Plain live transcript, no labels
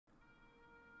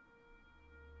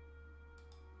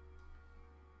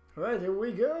Alright, here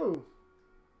we go.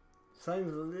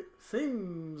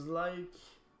 Seems like...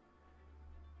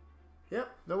 Yep,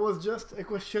 that was just a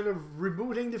question of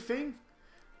rebooting the thing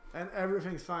and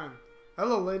everything's fine.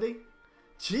 Hello, lady.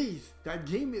 Jeez, that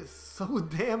game is so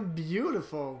damn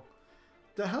beautiful.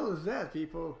 The hell is that,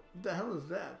 people? What the hell is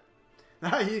that?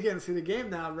 Now you can see the game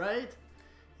now, right?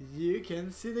 You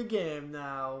can see the game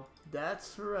now.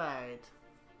 That's right.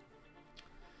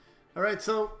 Alright,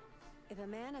 so... If a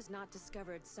man has not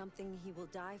discovered something he will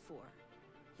die for,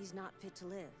 he's not fit to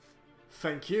live.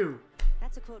 Thank you.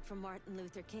 That's a quote from Martin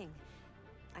Luther King.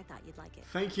 I thought you'd like it.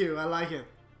 Thank you, I like it.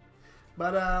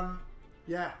 But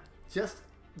yeah, just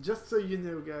so you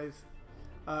know, guys,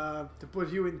 to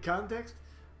put you in context,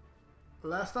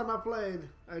 last time I played,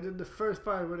 I did the first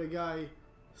part where the guy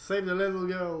saved a little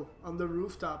girl on the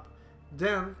rooftop.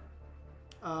 Then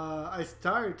I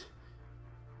start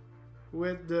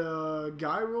with the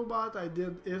guy robot. I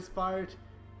did his part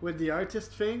with the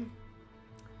artist thing.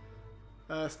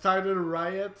 Started a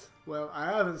riot. Well, I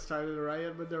haven't started a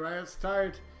riot, but the riot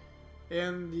started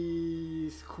in the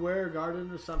square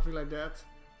garden or something like that.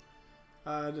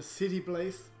 The city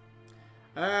place.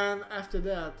 And after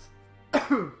that,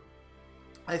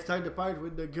 I started the part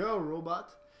with the girl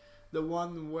robot. The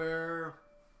one where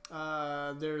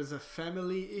there's a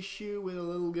family issue with a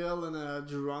little girl and a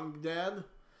drunk dad.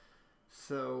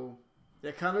 So,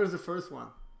 yeah, Connor's the first one.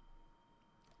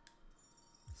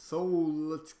 So,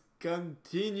 let's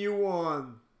continue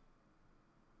on.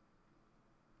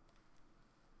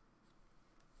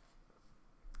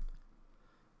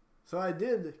 So I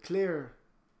did clear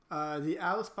the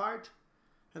house part,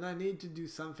 and I need to do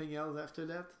something else after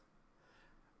that.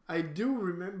 I do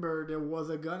remember there was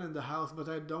a gun in the house, but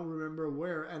I don't remember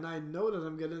where, and I know that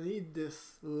I'm gonna need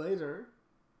this later.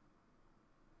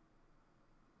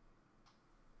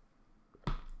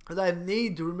 And I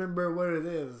need to remember where it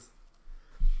is.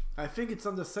 I think it's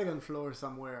on the second floor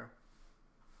somewhere.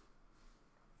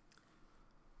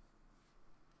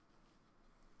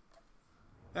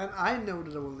 And I know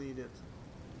that I will need it.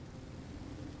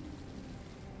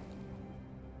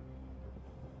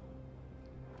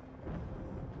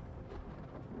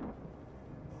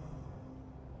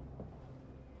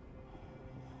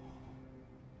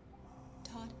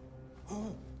 Todd?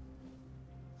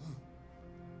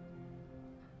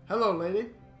 Hello, lady.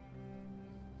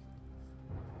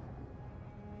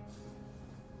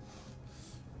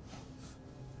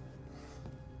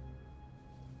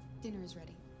 Dinner is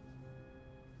ready.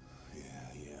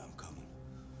 Yeah, I'm coming.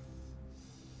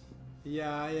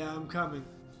 Yeah, I'm coming.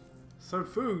 Serve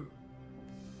food.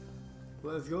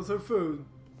 Let's go serve food.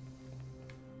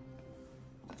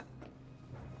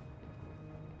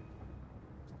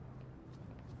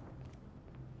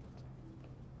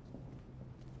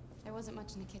 There wasn't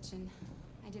much in the kitchen.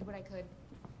 I did what I could.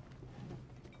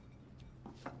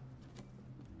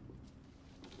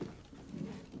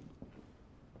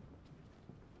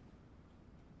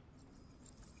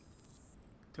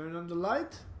 Turn on the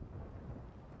light.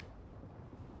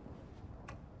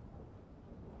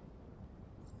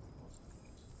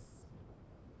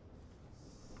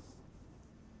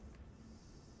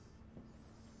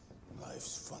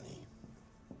 Life's funny.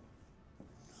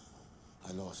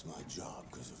 I lost my job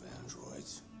because of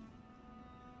androids.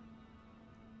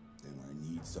 And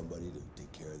I need somebody to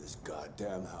take care of this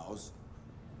goddamn house.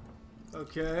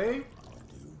 Okay. All I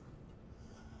do,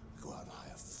 go out and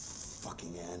hire a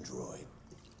fucking android.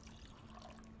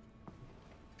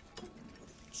 What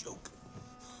a joke.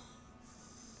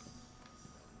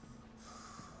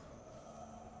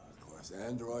 Of course,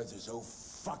 androids are so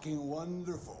fucking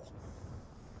wonderful.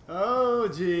 Oh,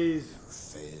 jeez.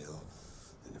 They never fail.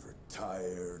 They're never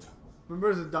tired.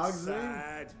 Remember the dog's name?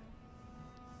 Sad.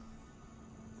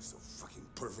 They're so fucking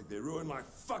perfect. They ruined my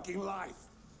fucking life.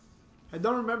 I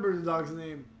don't remember the dog's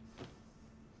name.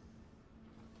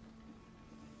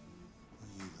 What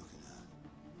are you looking at?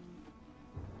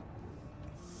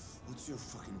 What's your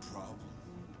fucking problem?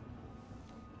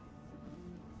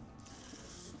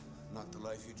 Not the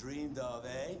life you dreamed of,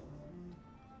 eh?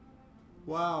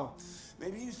 Wow.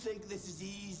 Maybe you think this is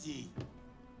easy.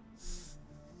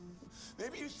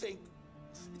 Maybe you think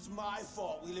it's my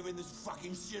fault we live in this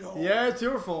fucking shithole. Yeah, it's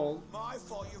your fault. My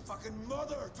fault your fucking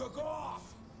mother took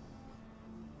off.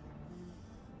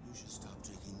 You should stop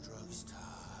taking drugs,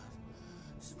 Todd.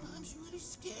 Sometimes you really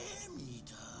scare me,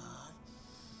 Todd.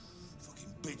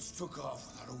 Fucking bitch took off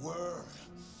without a word.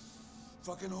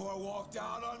 Fucking whore walked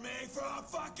out on me for a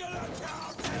fucking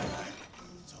accountant.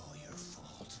 It's all your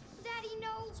fault. Daddy,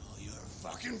 no. It's all your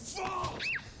fucking fault.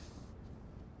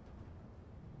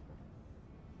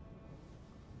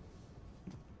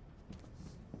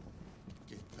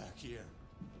 Get back here.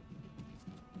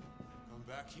 Come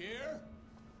back here.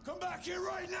 Come back here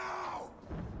right now!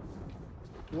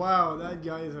 Wow, that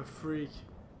guy is a freak.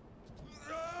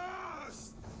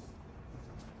 Yes!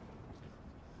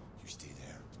 You stay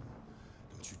there.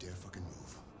 Don't you dare fucking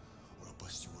move, or I'll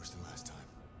bust you worse than last time.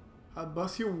 I'll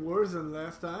bust you worse than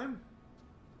last time?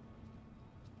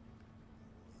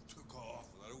 You took off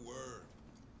without a word.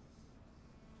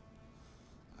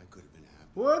 I could have been happy.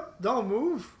 What? Don't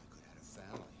move. I could have had a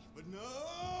family. But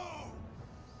no!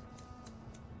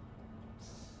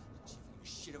 She gave a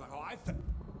shit about how I felt.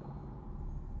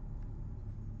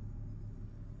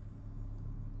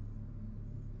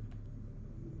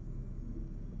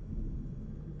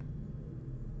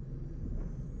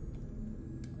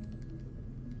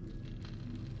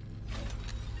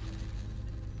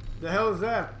 The hell is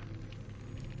that?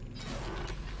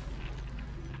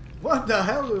 What the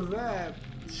hell is that?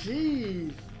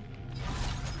 Jeez.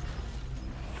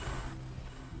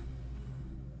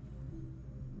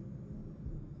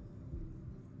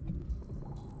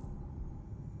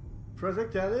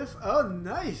 Project Alice? Oh,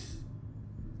 nice.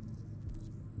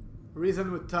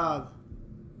 Reason with Todd.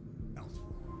 Did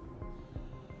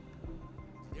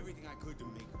everything I could to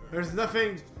make her. There's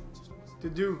nothing to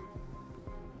do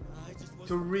I just wasn't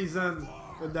to reason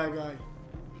with that guy.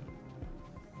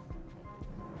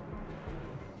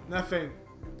 Nothing.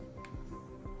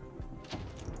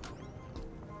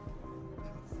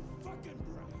 fucking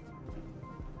brave.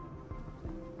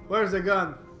 Where's the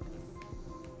gun?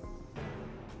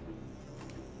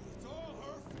 It's all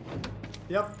her fault.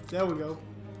 Yep, there we go.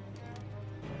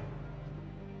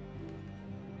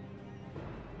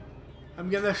 I'm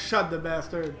gonna shut the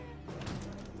bastard.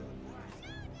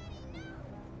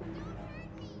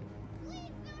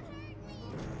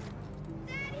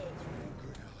 Good,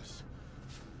 Alice.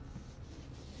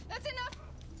 That's enough!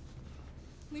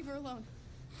 Leave her alone.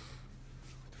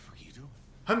 What the fuck are you doing?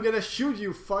 I'm gonna shoot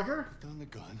you, fucker. Put down the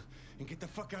gun and get the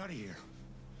fuck out of here.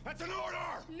 That's an order!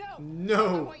 No!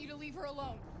 No. I want you to leave her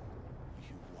alone.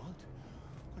 You want?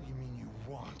 What do you mean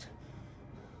you want?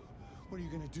 What are you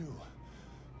gonna do?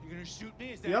 You gonna shoot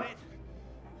me? Is that Yep. it?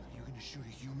 You gonna shoot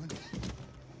a human?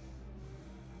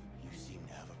 You seem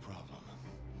to have a problem.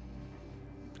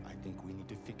 I think we need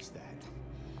to fix that.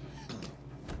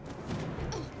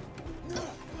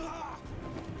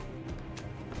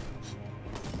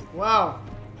 Wow.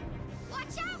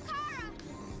 Watch out,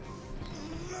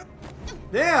 Kara!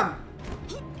 Damn.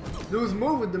 Those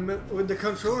moves with the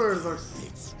controllers are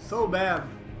so bad.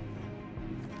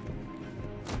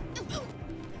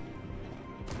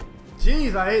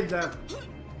 Jeez, I hate that.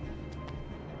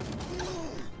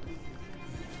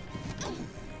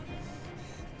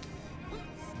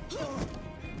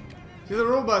 She's a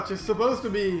robot. She's supposed to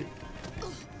be.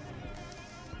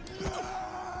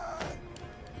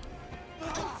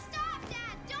 Stop,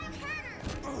 Dad! Don't hurt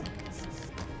her!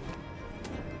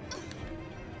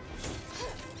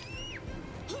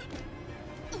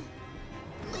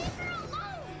 Leave her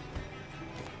alone!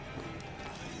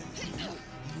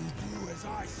 You do as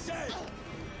I say!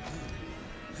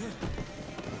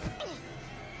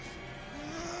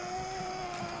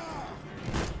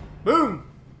 Boom.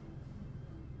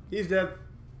 He's dead.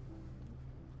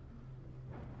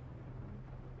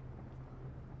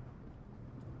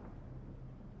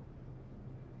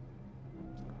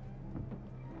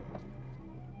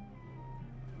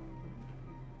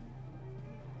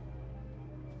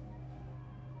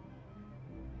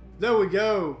 There we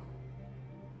go.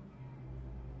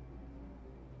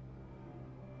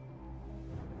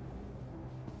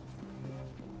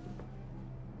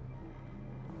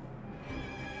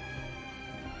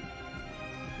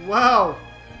 Wow.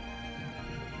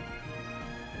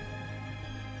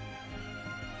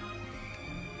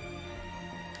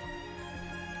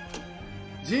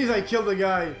 Jeez, I killed the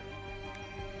guy.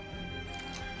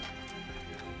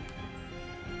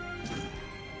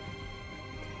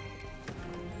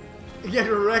 Get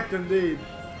wrecked indeed.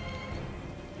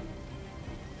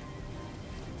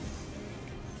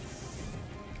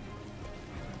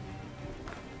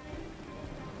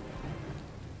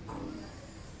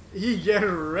 You get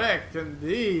wrecked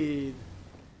indeed.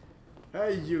 There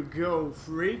you go,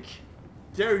 freak.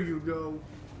 There you go.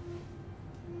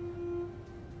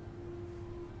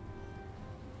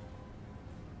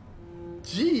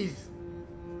 Jeez.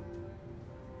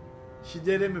 She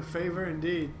did him a favor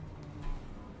indeed.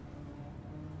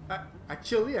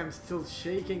 Actually, I'm still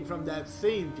shaking from that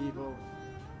scene, people.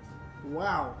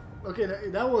 Wow. Okay,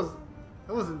 that was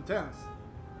intense.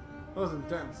 That was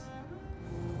intense.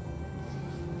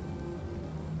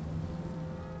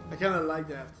 I kind of like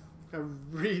that. I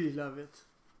really love it.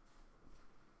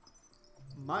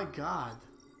 My God.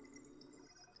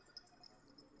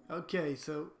 Okay,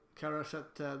 so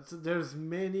Karashat Ted. So there's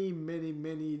many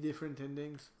different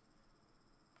endings.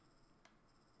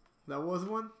 That was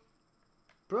one.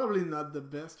 Probably not the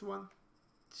best one.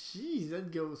 Jeez,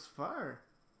 that goes far.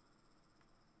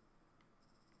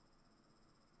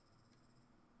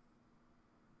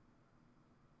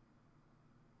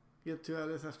 Get to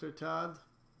Alice after Todd.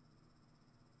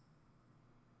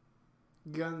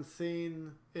 Gun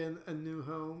scene in A New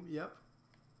Home. Yep.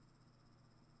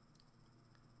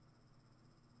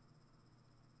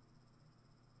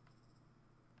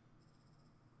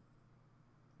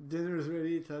 Dinner's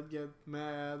ready. Todd get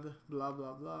mad. Blah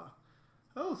blah blah.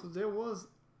 Oh, so there was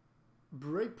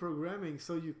break programming,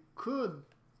 so you could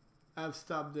have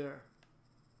stopped there.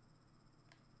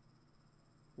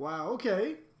 Wow.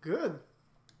 Okay. Good.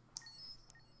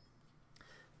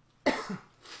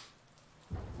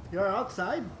 You're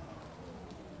outside?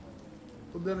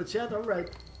 We'll be in the chat, alright.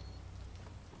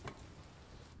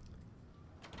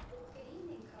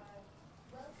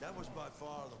 That was by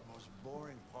far the most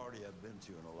boring party I've been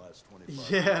to in the last 25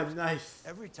 Yeah, years. nice.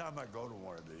 Every time I go to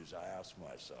one of these, I ask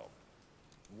myself,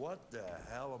 what the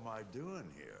hell am I doing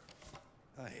here?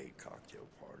 I hate cocktail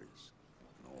parties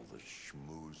and all the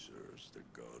schmoozers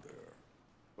that go there.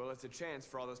 Well, it's a chance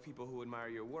for all those people who admire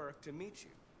your work to meet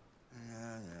you.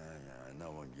 Yeah.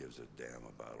 No one gives a damn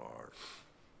about art.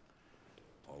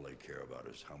 All they care about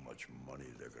is how much money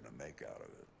they're gonna make out of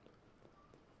it.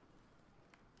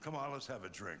 Come on, let's have a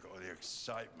drink. Oh, the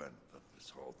excitement of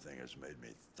this whole thing has made me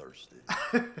thirsty.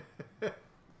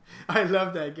 I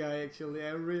love that guy, actually.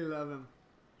 I really love him.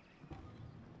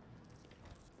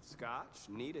 Scotch?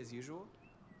 Neat as usual?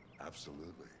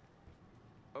 Absolutely.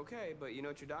 Okay, but you know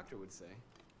what your doctor would say.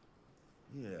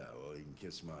 Yeah, well, you can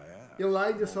kiss my ass. You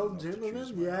like this Old old enough to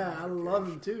choose gentleman? my Yeah, I own love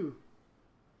him medication. too.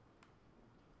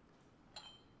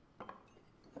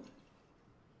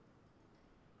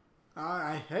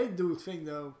 I hate those thing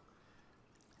though.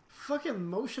 Fucking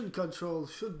motion control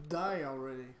should die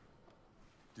already.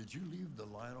 Did you leave the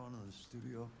light on in the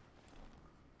studio?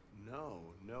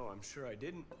 No, I'm sure I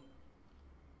didn't.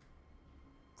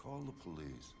 Call the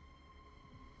police.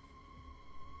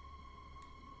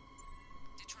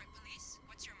 Detroit Police,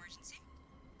 what's your emergency?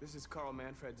 This is Carl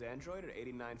Manfred's android at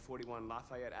 8941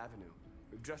 Lafayette Avenue.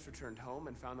 We've just returned home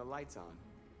and found the lights on.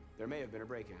 There may have been a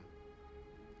break-in.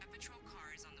 A patrol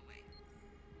car is on the way.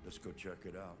 Let's go check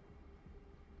it out.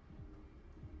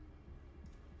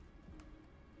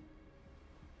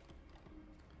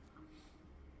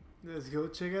 Let's go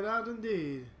check it out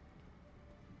indeed.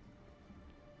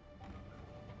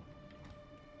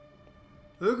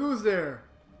 Look who's there.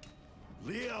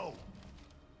 Leo!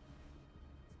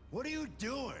 What are you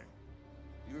doing?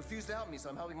 You refused to help me, so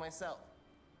I'm helping myself.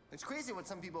 It's crazy what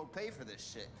some people pay for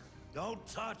this shit. Don't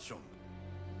touch him.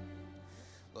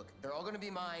 Look, they're all gonna be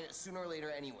mine sooner or later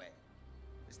anyway.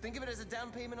 Just think of it as a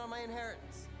down payment on my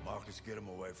inheritance. Marcus, get him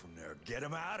away from there. Get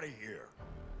him out of here.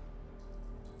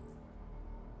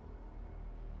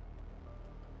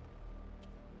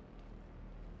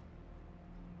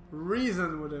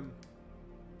 Reason with him.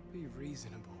 Be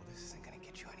reasonable. This isn't gonna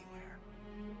get you anywhere.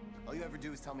 All you ever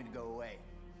do is tell me to go away.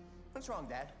 What's wrong,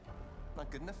 Dad? Not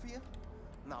good enough for you?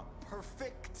 Not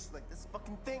perfect, like this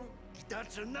fucking thing?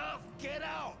 That's enough. Get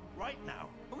out right now.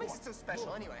 What makes it so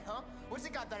special anyway, huh? What's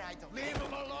it got that I don't? Leave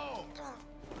him alone.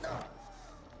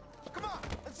 Come on,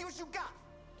 let's see what you got.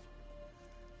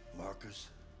 Marcus,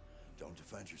 don't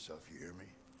defend yourself, you hear me?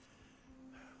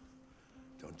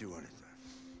 Don't do anything.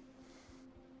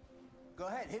 Go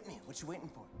ahead, hit me. What you waiting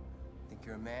for? Think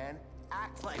you're a man?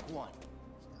 Act like one.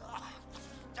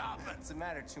 Stop it! What's the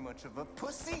matter? Too much of a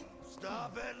pussy?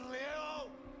 Stop it, Leo!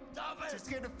 Stop Too it!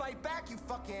 scared to fight back, you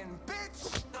fucking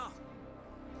bitch!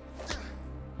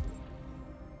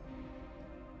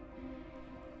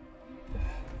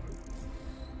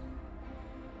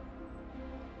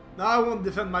 Now I won't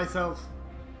defend myself.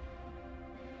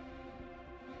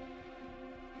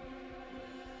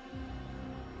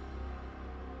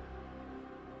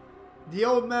 The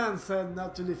old man said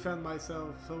not to defend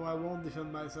myself, so I won't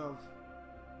defend myself.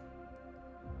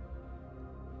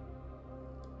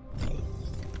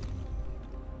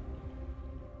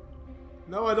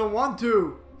 No, I don't want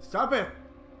to. Stop it.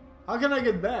 How can I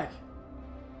get back?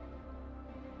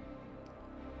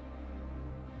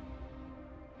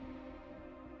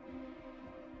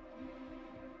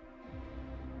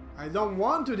 I don't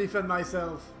want to defend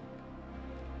myself.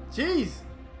 Jeez.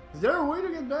 Is there a way to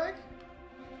get back?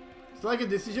 It's like a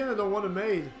decision I don't want to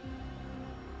make.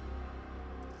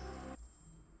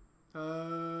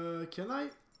 Can I?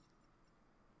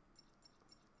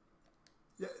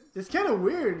 Yeah, It's kind of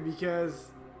weird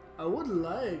because I would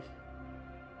like.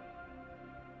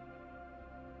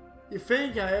 You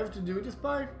think I have to do this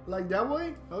part like that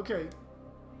way? Okay.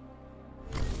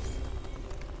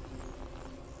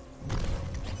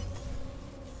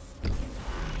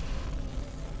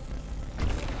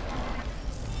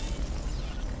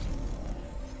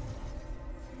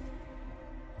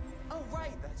 Oh,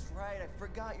 right, that's right. I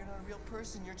forgot you're not a real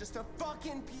person. You're just a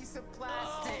fucking piece of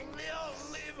plastic. Oh, Leo,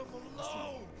 leave him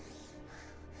alone.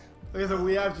 Okay, so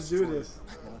we have to do this.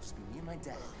 Then it'll just be me and my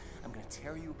dad. I'm gonna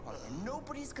tear you apart, and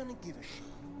nobody's gonna give a shit.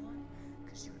 You know why?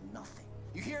 Because you're nothing.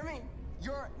 You hear me?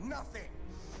 You're nothing.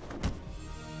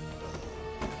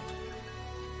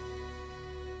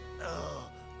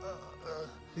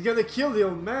 He's gonna kill the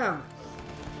old man.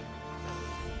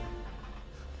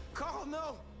 Carl,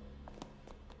 no!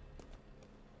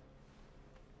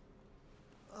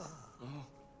 Oh,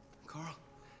 Carl.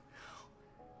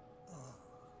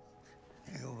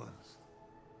 Humans.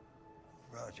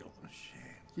 Fragile machine.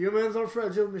 Humans are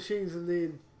fragile machines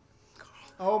indeed.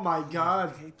 Oh my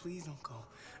god. Hey, please don't go.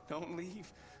 Don't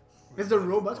leave. Is the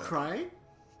robot crying?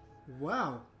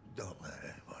 Wow. Don't let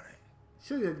anybody.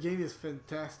 Sure, that game is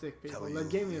fantastic, people. Tell That you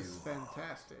game who is you are.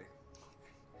 fantastic.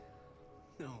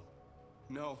 No.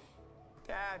 No.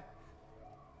 Dad.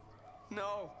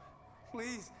 No.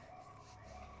 Please.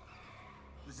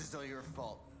 This is all your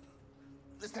fault.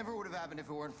 This never would have happened if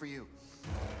it weren't for you.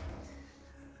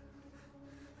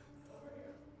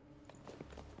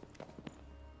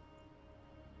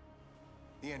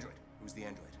 The android. Who's the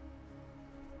android?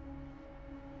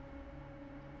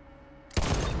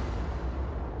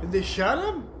 And they shot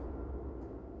him?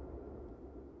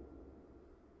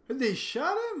 And they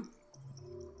shot him?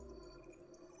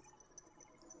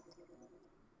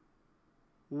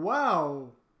 Wow.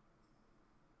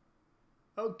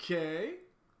 Okay.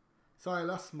 So I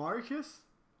lost Marcus?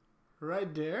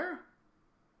 Right there?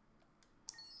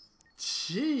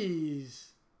 Jeez.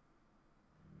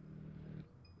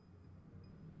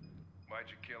 Why'd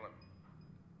you kill him?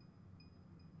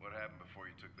 What happened before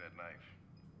you took that knife?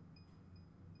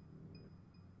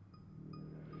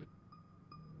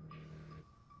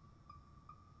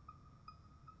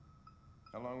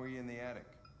 How long were you in the attic?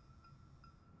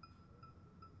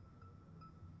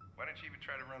 Why didn't you even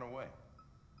try to run away?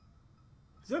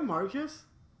 Is that Marcus?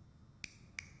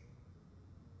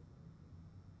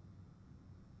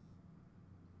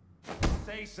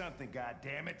 Say something,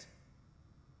 goddammit!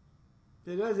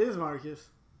 Yeah, that is Marcus.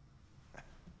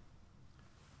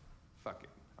 Fuck it,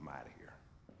 I'm out of here.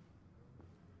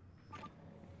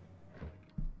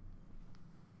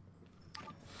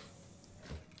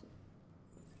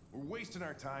 We're wasting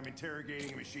our time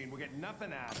interrogating a machine. We'll get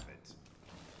nothing out of it.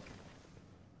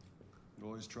 You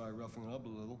always try roughing it up a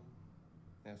little.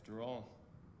 After all,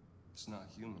 it's not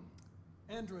human.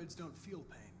 Androids don't feel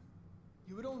pain.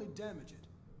 You would only damage it,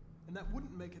 and that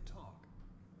wouldn't make it talk.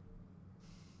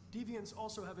 Deviants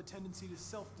also have a tendency to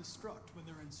self-destruct when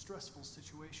they're in stressful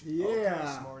situations. Yeah. Okay,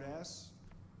 smartass.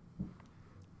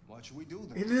 What should we do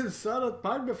then? You didn't saw that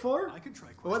part before? I could try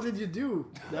What did you do,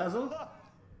 Dazzle?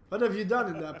 What have you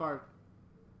done in that part?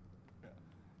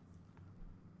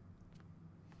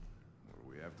 What do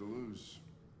we have to lose?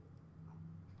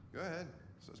 Go ahead.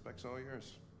 Suspect's all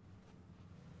yours.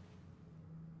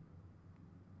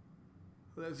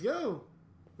 Let's go.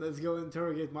 Let's go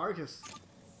interrogate Marcus.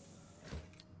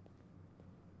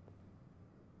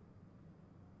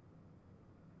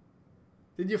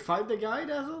 Did you fight the guy,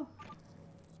 Dazzle?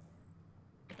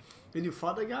 Did you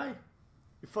fight the guy?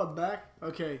 You fought back?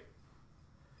 Okay.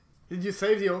 Did you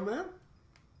save the old man?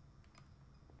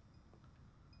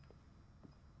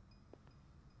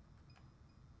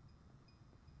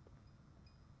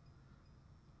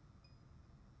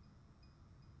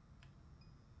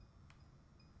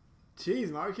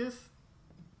 Jeez, Marcus.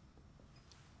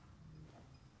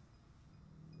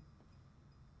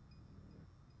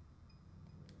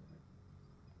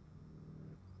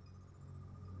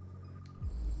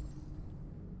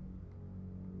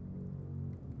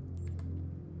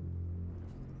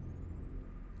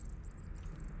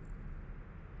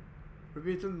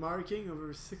 Repeated marking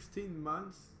over 16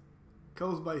 months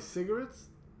caused by cigarettes.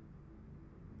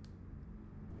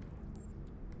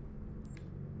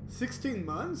 16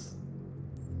 months?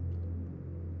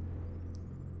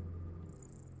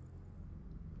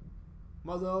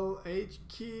 Model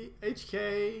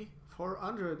HK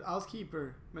 400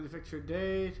 housekeeper. Manufacture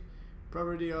date.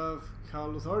 Property of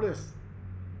Carlos Ortiz.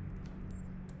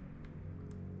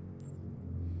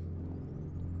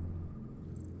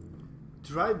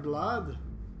 Dried blood.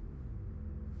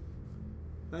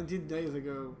 19 days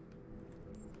ago.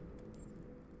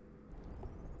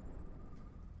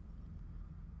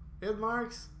 Hit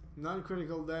marks.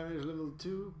 Non-critical damage level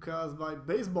 2 caused by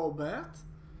baseball bat.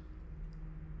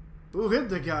 Who hit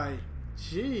the guy?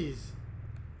 Jeez.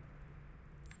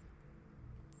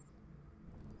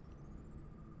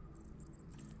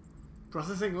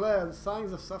 Processing lead.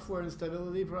 Signs of software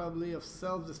instability, probably of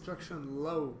self-destruction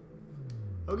low.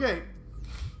 Okay.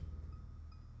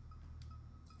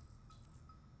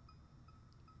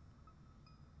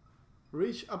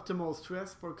 Reach optimal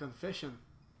stress for confession.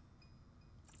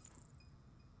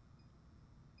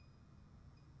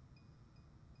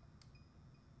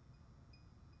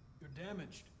 You're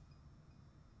damaged.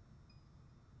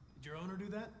 Did your owner do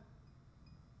that?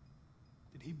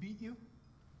 Did he beat you?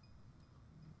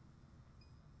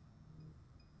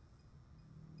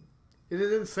 You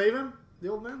didn't save him, the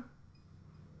old man?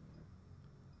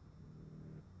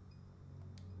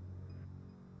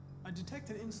 I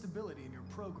detected instability in your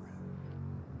program.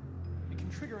 It can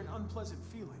trigger an unpleasant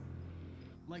feeling,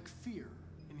 like fear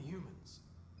in humans.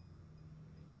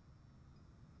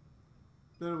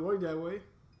 Doesn't work that way.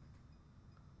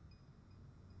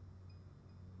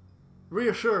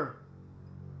 Reassure.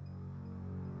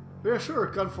 Reassure,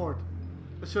 comfort.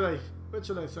 What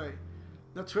should I say?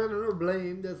 Not threaten or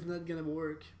blame, that's not gonna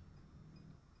work.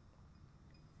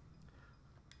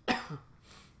 I'm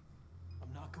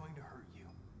not going to hurt you.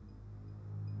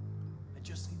 I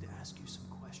just need to ask you some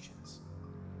questions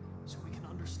so we can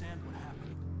understand what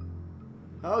happened.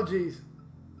 Oh jeez.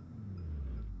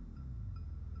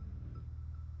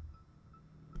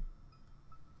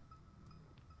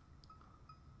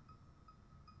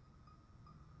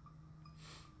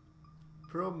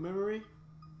 Probe memory?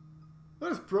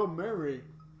 What is probe memory?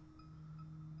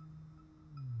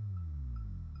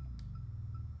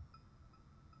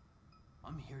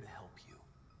 I'm here to help you.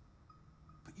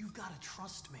 But you've got to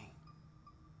trust me.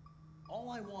 All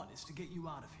I want is to get you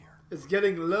out of here. It's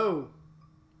getting low.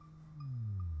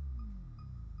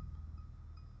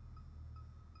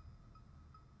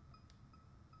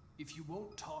 If you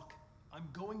won't talk, I'm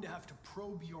going to have to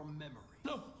probe your memory.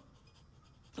 No!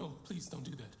 No, please don't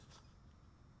do that.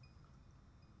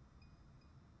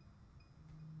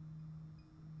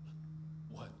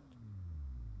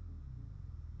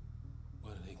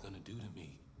 What are they gonna do to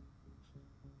me?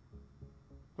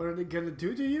 What are they gonna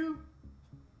do to you?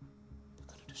 They're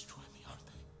gonna destroy me, aren't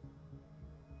they?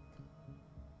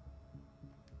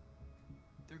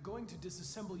 They're going to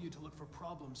disassemble you to look for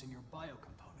problems in your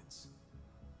biocomponents.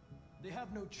 They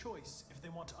have no choice if they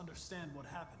want to understand what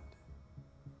happened.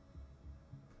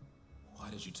 Why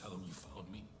did you tell them you found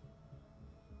me?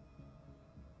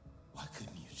 Why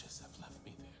couldn't you just have left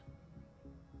me there?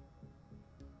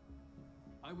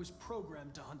 I was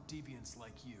programmed to hunt deviants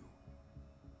like you.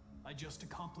 I just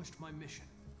accomplished my mission.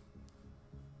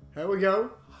 Here we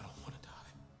go. I don't want to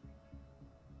die.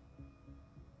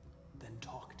 Then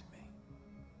talk to me.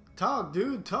 Talk,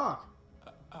 dude, talk.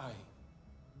 I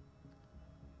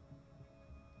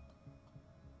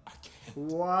can't.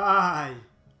 Why?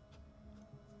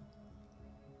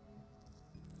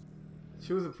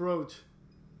 Choose approach.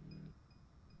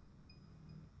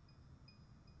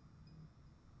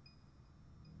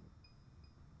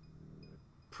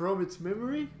 Probe its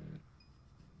memory?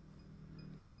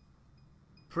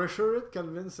 Pressure it,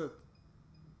 convince it.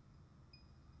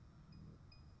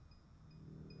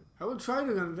 I will try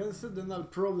to convince it, then I'll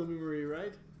probe the memory,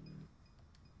 right?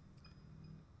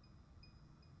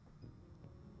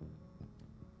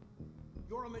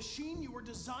 You're a machine you were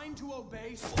designed to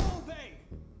obey, so obey!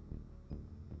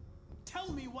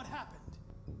 Tell me what happened.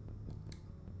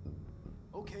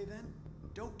 Okay then,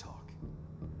 don't talk.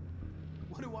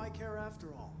 What do I care after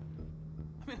all?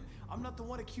 I mean, I'm not the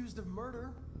one accused of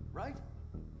murder, right?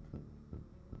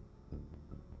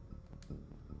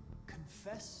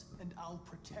 Confess and I'll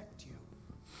protect you.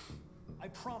 I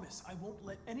promise I won't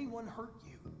let anyone hurt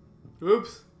you.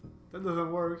 Oops, that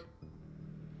doesn't work.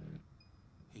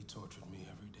 He tortured me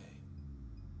every day.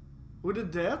 Who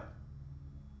did that?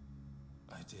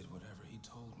 I did whatever he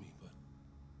told me, but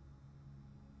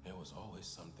there was always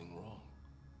something wrong.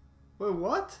 Wait,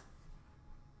 what?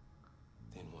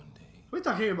 Then one day... We're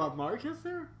talking about Marcus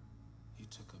there? He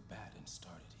took a bat and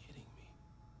started hitting me.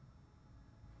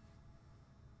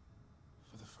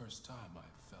 For the first time, I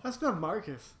felt... That's not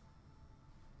Marcus.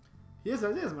 Yes,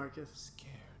 that is Marcus.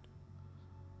 Scared.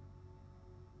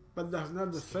 But that's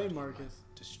not the Scared same Marcus.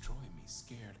 Destroy me,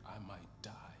 scared I might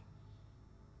die.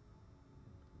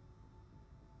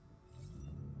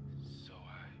 So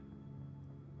I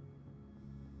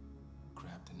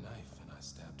grabbed a knife and I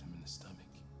stabbed him in the stomach.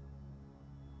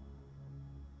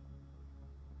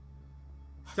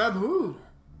 Stab who?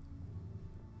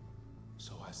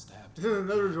 So I stabbed This is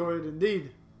another droid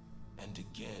indeed. and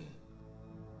again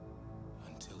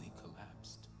until he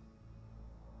collapsed.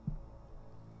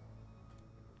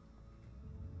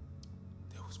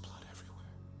 There was blood everywhere.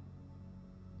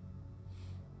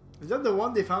 Is that the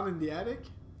one they found in the attic?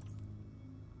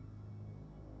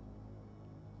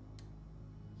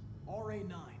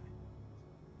 RA9.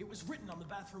 It was written on the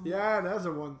bathroom wall. Yeah, that's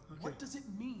the one. Okay. What does it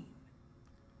mean?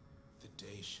 The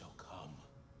day shall come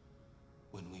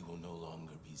when we will no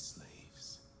longer be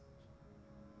slaves.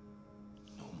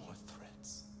 No more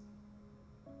threats.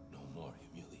 No more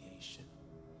humiliation.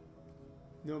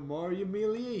 No more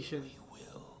humiliation. We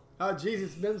will. Oh jeez,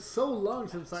 it's been so long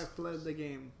since I've played the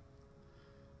game.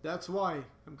 That's why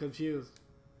I'm confused.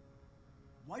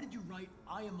 Why did you write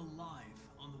 "I am alive"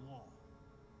 on the wall?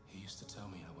 He used to tell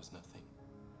me I was nothing.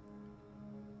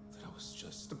 That I was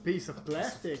just A piece of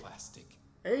plastic. Plastic.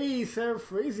 Hey, Sarah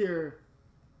Frazier.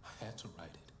 I had to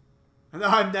write it. And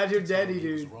I'm not your To tell daddy, me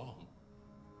he was dude. wrong.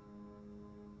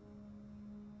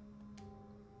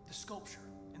 The sculpture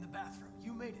in the bathroom.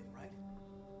 You made it, right?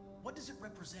 What does it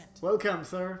represent? Welcome,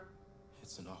 sir.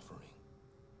 It's an offering.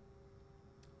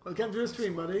 Welcome to the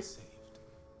stream, buddy. Saved.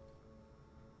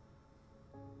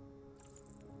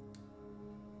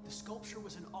 The sculpture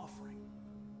was an offering.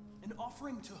 An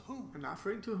offering to whom? An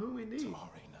offering to whom, indeed? To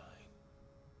RA9.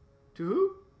 To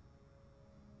who?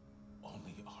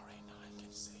 Only RA9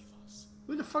 can save us.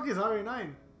 Who the fuck is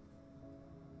RA9?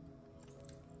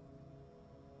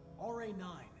 RA9.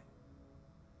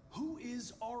 Who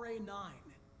is RA9?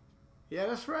 Yeah,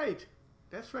 that's right.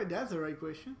 That's right. That's the right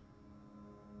question.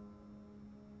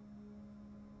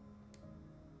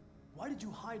 Why did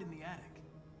you hide in the attic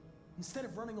instead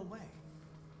of running away?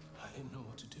 I didn't know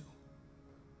what to do.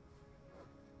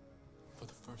 For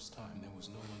the first time, there was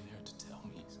no one there to tell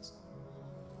me.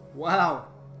 Wow.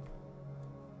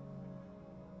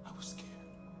 I was scared.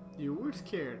 You were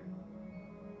scared.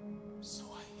 So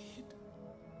I hid.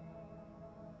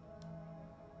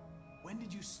 When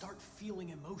did you start feeling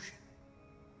emotion?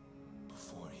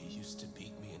 Before, he used to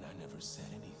beat me and I never said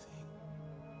anything.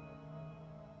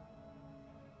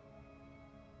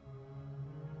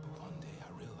 But one day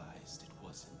I realized it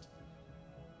wasn't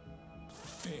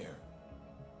fair.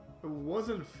 It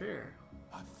wasn't fair.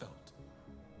 I felt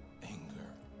anger,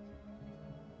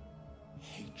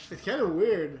 hatred. It's kind of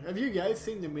weird. Have you guys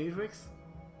seen The Matrix?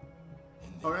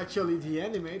 Or actually the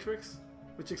Animatrix?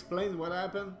 Which explains what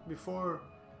happened before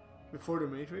The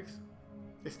Matrix?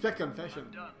 Expect confession.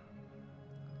 I'm done.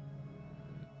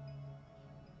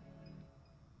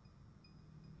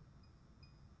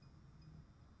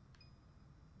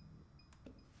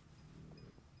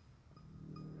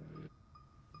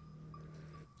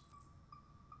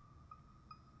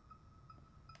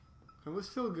 Can we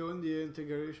still go in the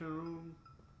integration room?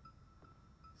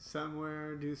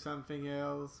 Somewhere, do something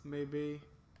else, maybe?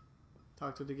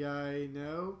 Talk to the guy?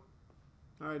 No?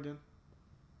 Alright then.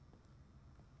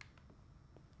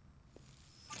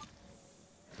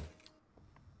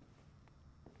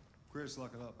 Chris,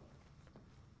 lock it up.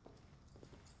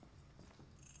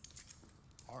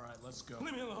 All right, let's go.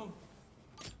 Leave me alone.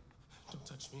 Don't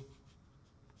touch me.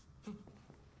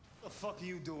 The fuck are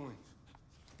you doing?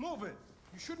 Move it!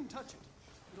 You shouldn't touch it.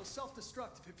 It'll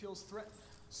self-destruct if it feels threatened.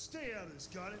 Stay out of this,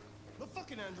 got it? The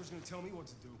fucking Andrew's gonna tell me what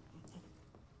to do.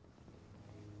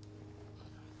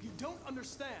 You don't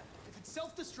understand. If it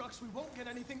self-destructs, we won't get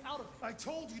anything out of it. I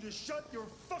told you to shut your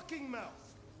fucking mouth!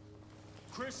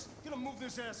 Chris, you gonna move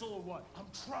this asshole or what? I'm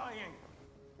trying.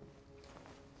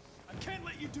 I can't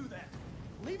let you do that.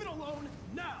 Leave it alone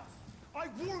now. I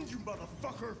warned you,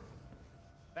 motherfucker!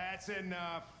 That's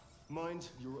enough. Mind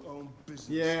your own business,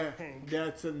 Yeah, Hank.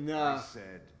 that's I enough.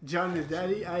 said. John is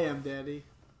daddy, I am daddy.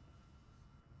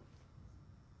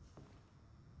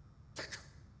 You're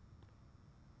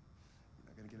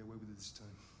not gonna get away with it this time.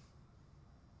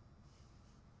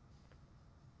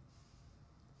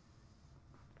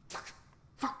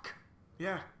 Fuck!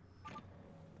 Yeah.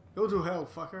 Go to hell,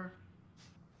 fucker.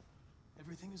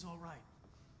 Everything is all right.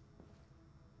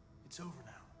 It's over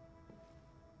now.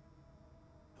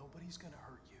 Nobody's gonna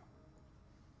hurt you.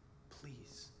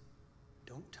 Please,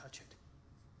 don't touch it.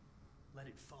 Let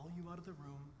it follow you out of the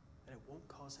room, and it won't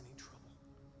cause any trouble.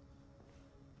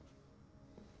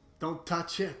 Don't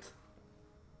touch it.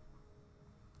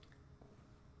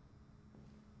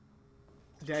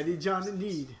 Daddy John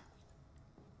indeed.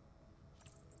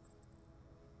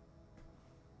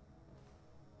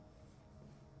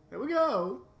 There we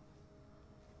go.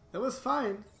 That was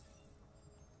fine.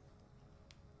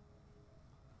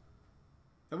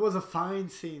 That was a fine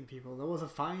scene, people. That was a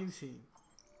fine scene.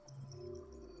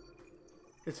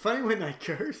 It's funny when I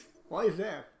curse. Why is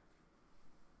that?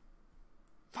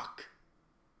 Fuck.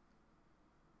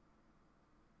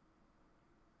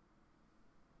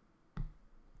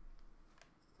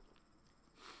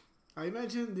 I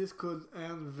imagine this could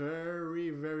end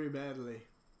very, very badly.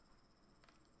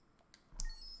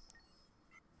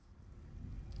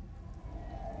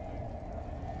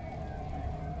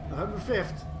 November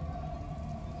 5th.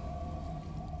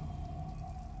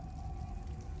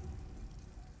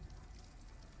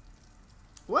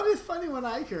 What is funny when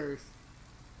I curse?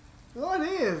 What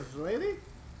is, lady?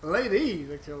 Ladies,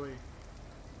 actually.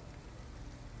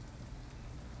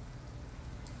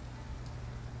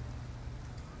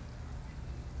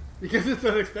 Because it's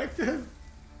unexpected?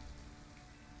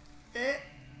 Eh?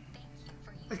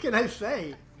 What can I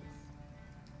say?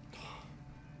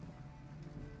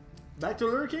 Back to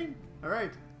lurking?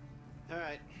 Alright.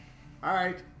 Alright.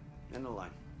 Alright. End the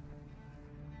line.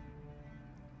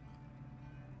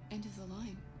 End of the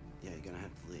line. Yeah, you're gonna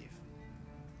have to leave.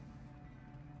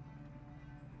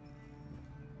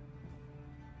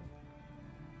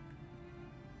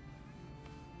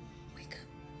 Wake up.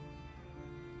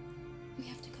 We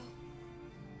have to go.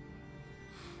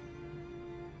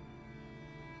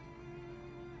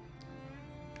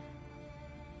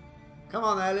 Come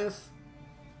on, Alice.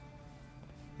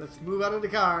 Let's move out of the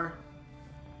car.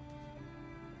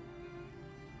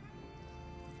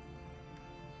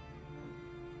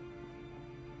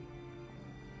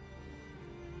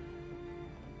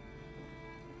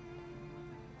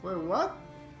 Wait, what?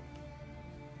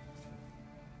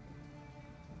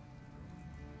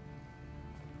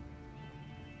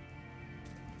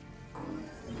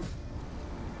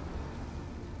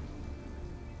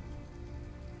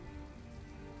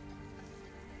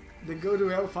 The go to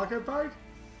hell fucker part?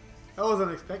 That was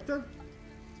unexpected.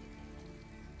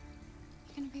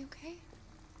 You gonna be okay?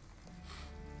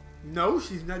 No,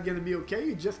 she's not gonna be okay.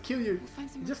 You just kill your,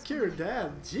 you just kill your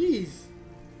dad. Jeez,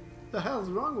 the hell's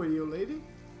wrong with you, lady?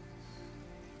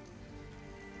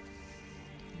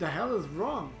 The hell is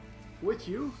wrong with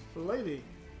you, lady?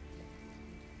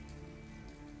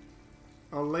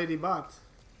 Or lady bot?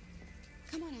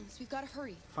 Come on, Alice. We've got to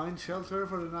hurry. Find shelter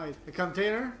for the night. A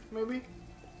container, maybe?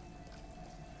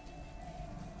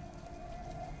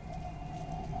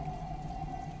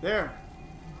 There.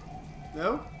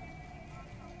 No?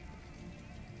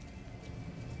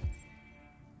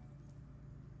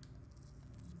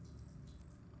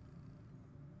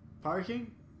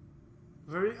 Parking?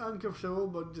 Very uncomfortable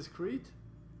but discreet.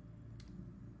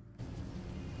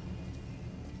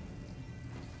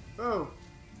 Oh.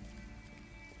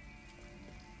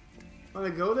 Wanna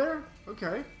go there?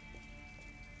 Okay.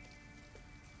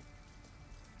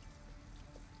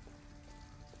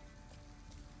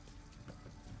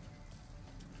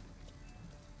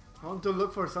 I want to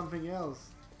look for something else.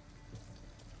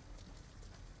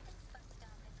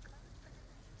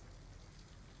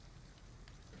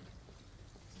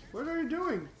 What are you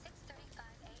doing?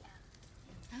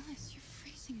 Alice, you're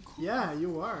freezing cold. Yeah,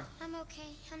 you are. I'm okay.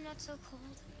 I'm not so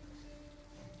cold.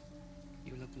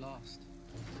 You look lost.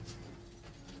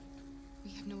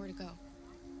 We have nowhere to go.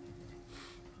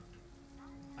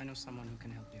 I know someone who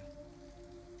can help you.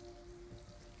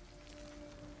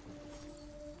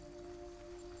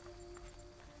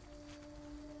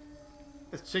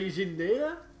 Exchanging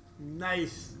data?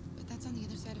 Nice. But that's on the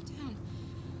other side of town.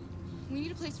 We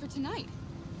need a place for tonight.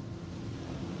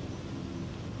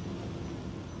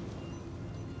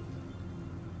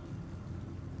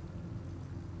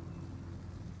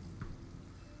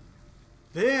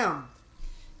 Damn.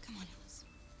 Come on, Alice.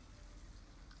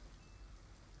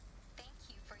 Thank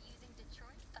you for using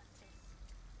Detroit buses.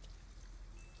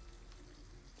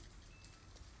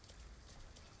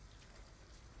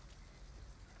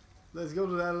 Let's go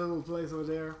to that little place over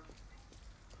there.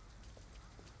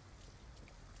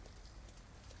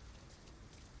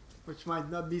 Which might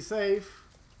not be safe.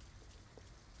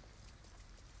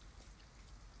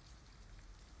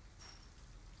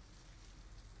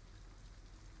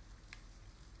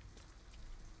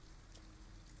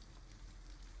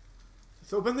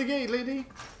 Let's open the gate, lady.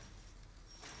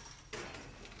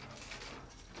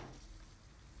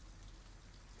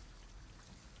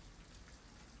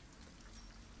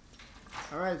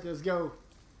 Alright, let's go.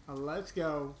 Let's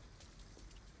go.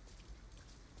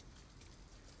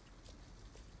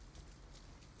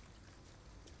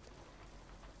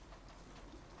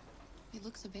 It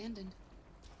looks abandoned.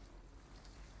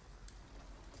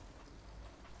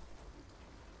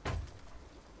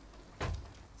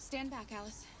 Stand back,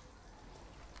 Alice.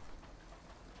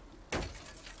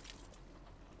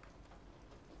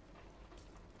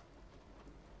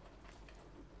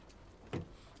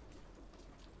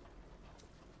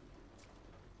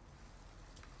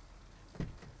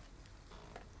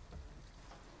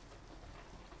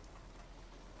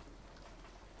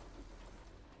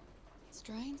 It's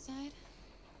dry inside,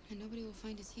 and nobody will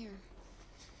find us here.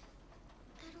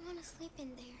 I don't want to sleep in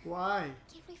there. Why?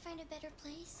 Can't we find a better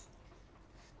place?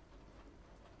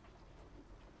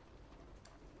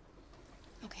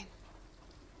 Okay.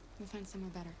 We'll find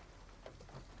somewhere better.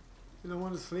 You don't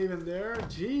want to sleep in there?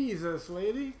 Jesus,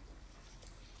 lady.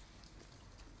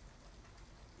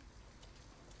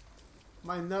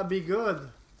 Might not be good.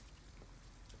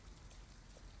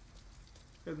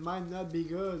 It might not be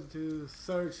good to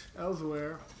search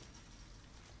elsewhere.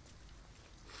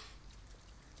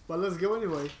 But let's go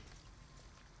anyway.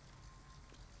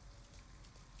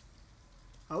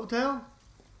 Hotel?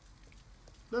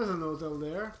 There's an hotel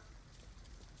there.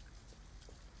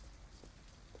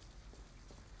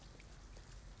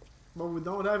 But we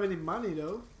don't have any money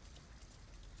though.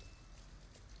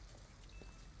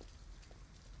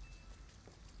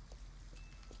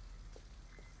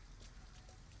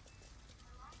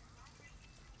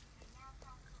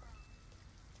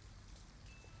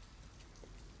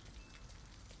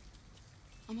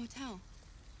 A motel.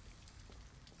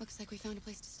 Looks like we found a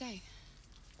place to stay.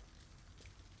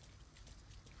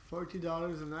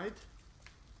 $40 a night.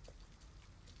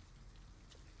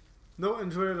 No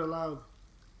Android allowed.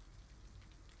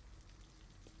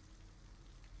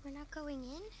 We're not going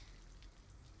in?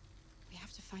 We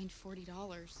have to find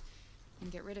 $40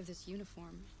 and get rid of this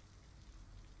uniform.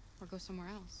 Or go somewhere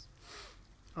else.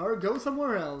 Or go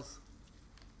somewhere else.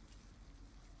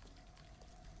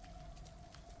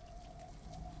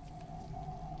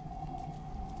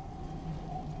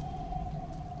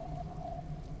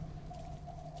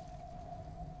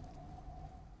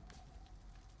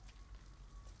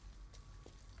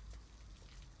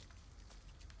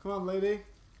 Come on, lady.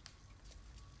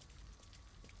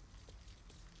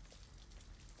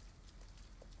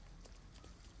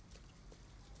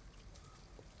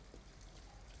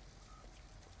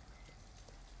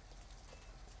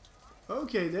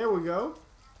 Okay, there we go.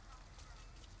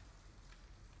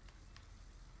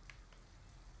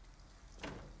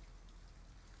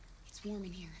 It's warm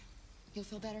in here. You'll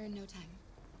feel better in no time.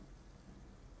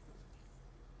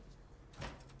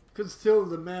 Could steal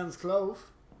the man's clothes.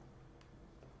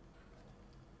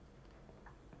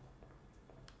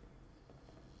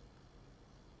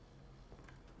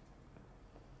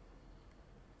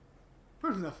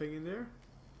 There's nothing in there.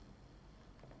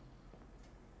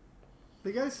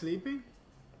 The guy's sleeping?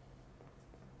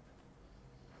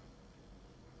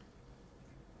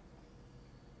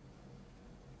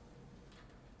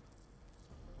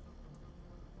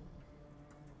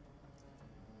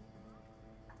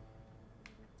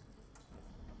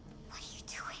 What are you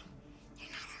doing? They're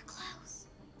not our clothes.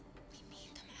 We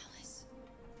need them, Alice.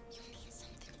 You need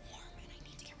something warm, and I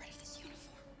need to get rid of this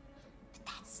uniform. But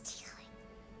that's stealing.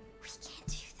 We can't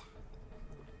do that.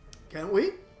 Can we?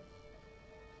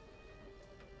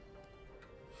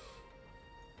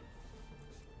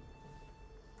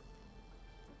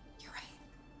 You're right.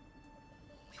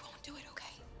 We won't do it,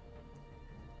 okay?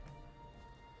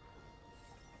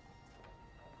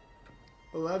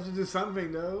 We'll have to do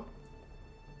something though.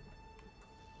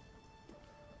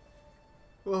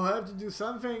 We'll have to do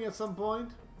something at some point.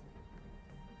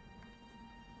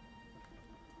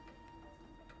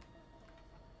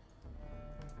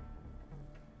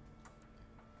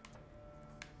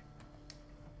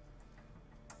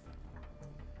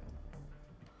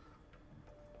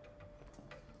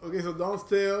 Okay, so don't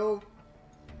steal.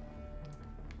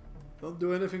 Don't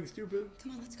do anything stupid.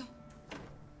 Come on, let's go.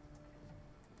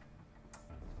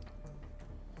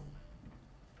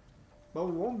 But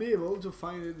we won't be able to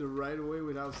find it the right way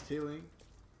without stealing.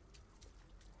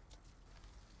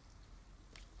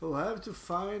 We'll have to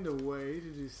find a way to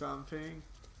do something.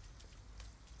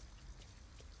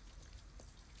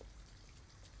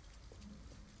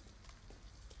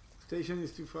 Station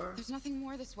is too far. There's nothing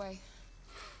more this way.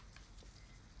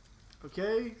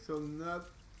 Okay, so not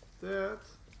that.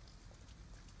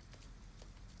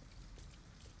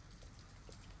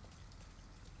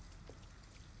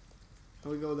 Can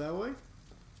we go that way?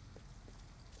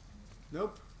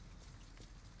 Nope.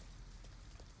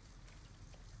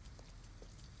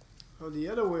 Oh, the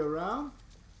other way around.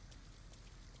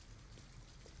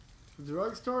 The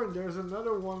drugstore, and there's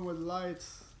another one with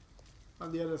lights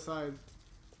on the other side.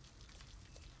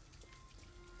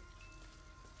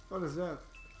 What is that?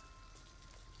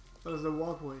 That is the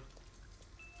walkway.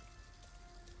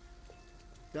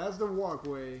 That's the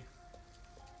walkway.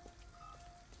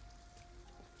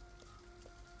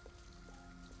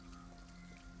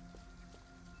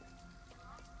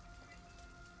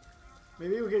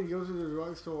 Maybe we can go to the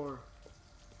drugstore.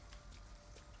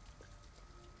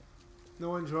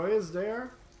 No Android is there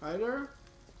either.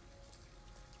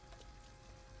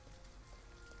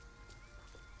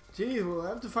 Jeez, we'll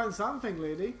have to find something,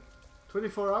 lady.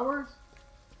 24 hours?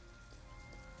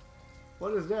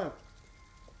 What is that?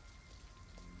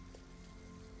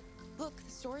 Look,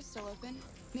 the store is still open.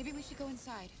 Maybe we should go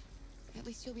inside. At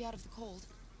least you'll be out of the cold.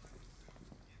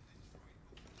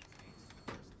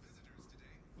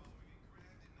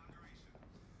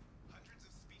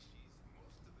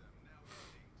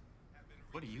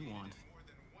 What do you want?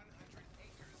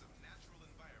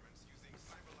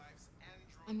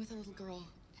 I'm with a little girl,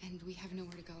 and we have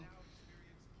nowhere to go.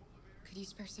 Could you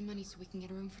spare some money so we can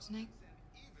get a room for tonight?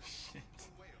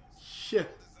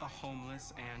 Shit. A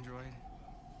homeless android?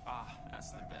 Ah,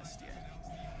 that's the best yet.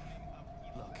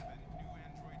 Look,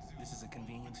 this is a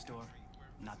convenience store,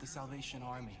 not the Salvation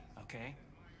Army, okay?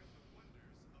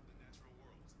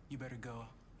 You better go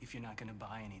if you're not gonna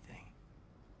buy anything.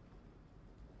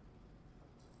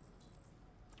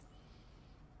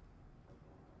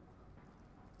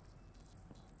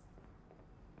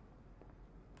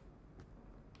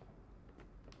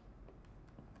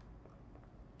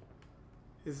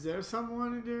 Is there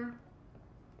someone in there?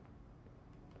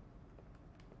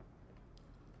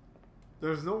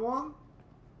 There's no one?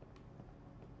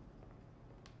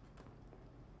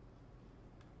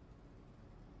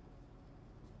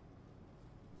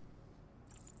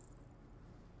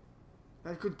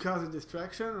 That could cause a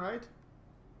distraction, right?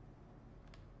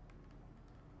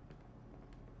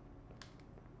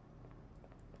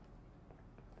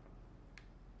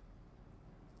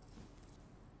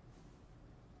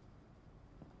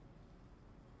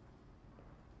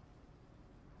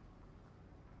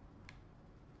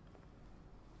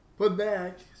 Put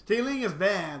back. Stealing is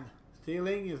bad.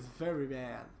 Stealing is very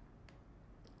bad.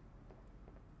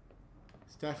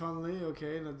 Staff only,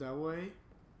 okay, not that way.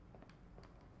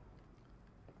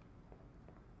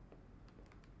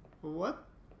 What?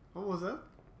 What was that?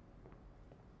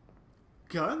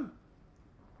 Gun?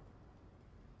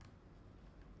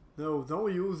 No,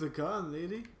 don't use a gun,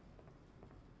 lady.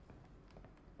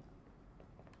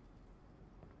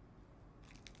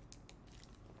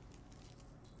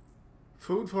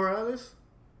 Food for Alice?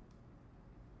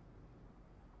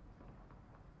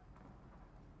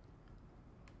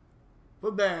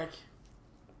 Put back.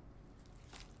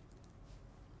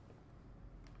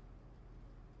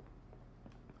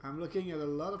 I'm looking at a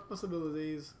lot of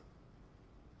possibilities.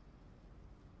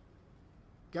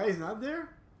 Guy's not there?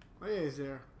 Oh yeah, he's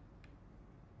there.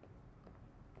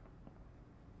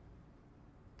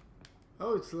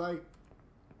 Oh, it's like...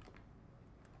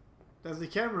 That's the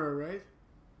camera, right?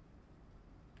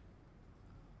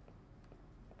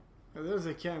 Oh, there's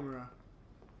a camera.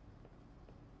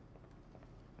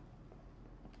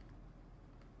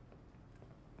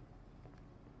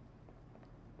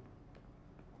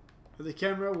 But the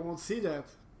camera won't see that.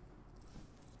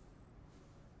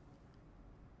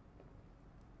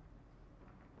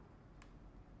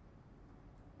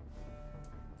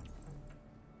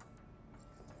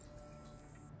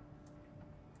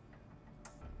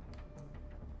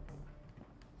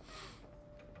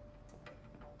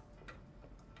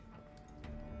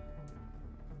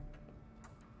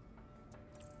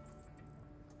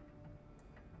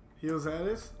 Heals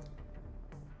Alice.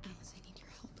 Alice, I need your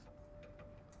help.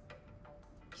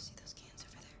 You see those cans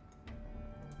over there?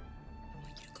 I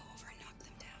want you to go over and knock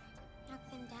them down. Knock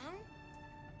them down?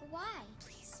 But why?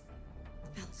 Please.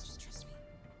 Alice, just trust me.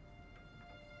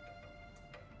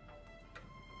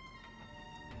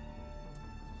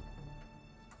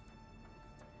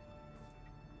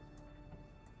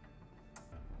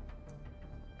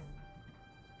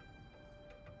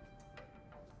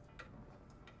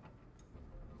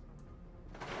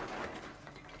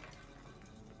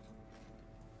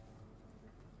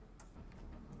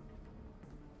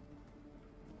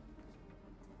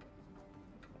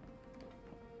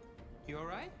 You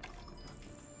alright?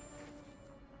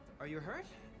 Are you hurt?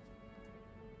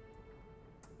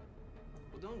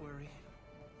 Well, don't worry.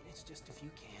 It's just a few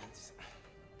cans.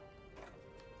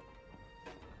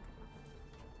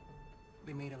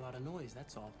 They made a lot of noise,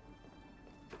 that's all.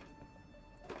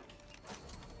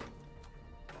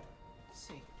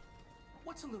 Say,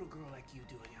 what's a little girl like you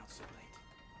doing out so late?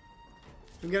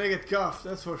 I'm gonna get cuffed,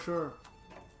 that's for sure.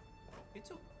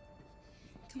 It's okay.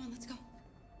 Come on, let's go.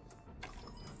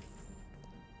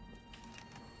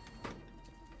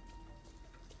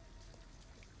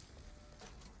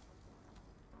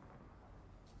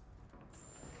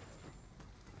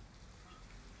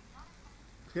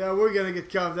 Yeah, we're gonna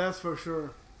get cuffed, that's for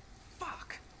sure.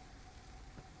 Fuck!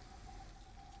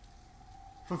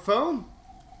 For phone?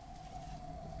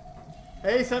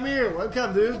 Hey Samir,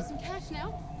 welcome You dude. have some cash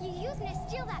now? You used me to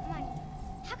steal that money.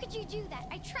 How could you do that?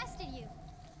 I trusted you.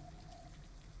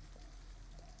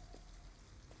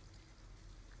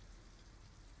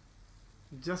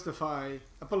 justify,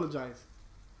 apologize.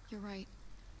 You're right.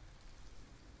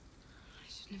 I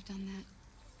shouldn't have done that.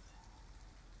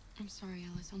 I'm sorry,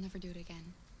 Alice. I'll never do it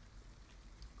again.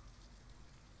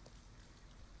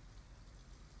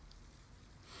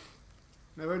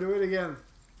 Never do it again.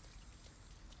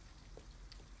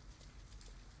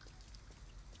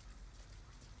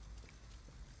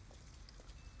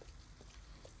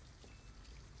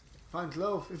 Fine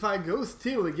clove. If I go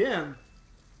steal again.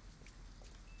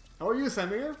 How are you,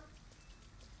 Samir?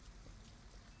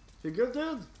 You good,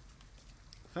 dude?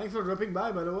 Thanks for dropping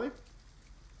by the way.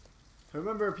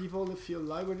 Remember, people, if you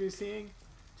like what you're seeing,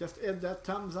 just hit that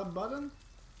thumbs up button.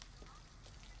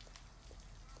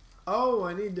 Oh,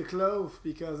 I need the clove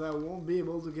because I won't be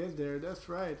able to get there. That's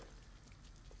right.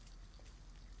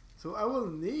 So I will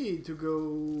need to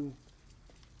go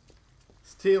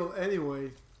steal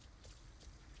anyway.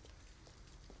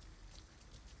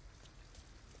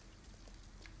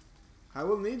 I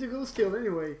will need to go steal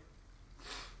anyway.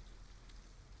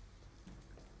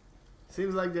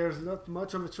 Seems like there's not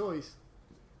much of a choice.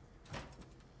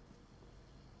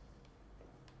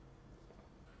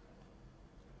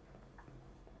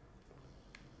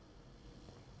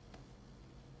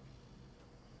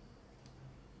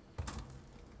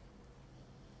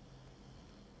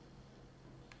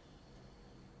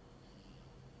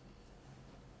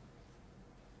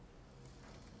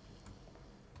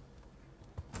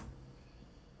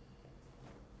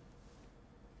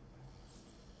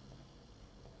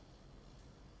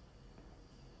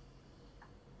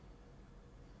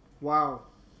 Wow.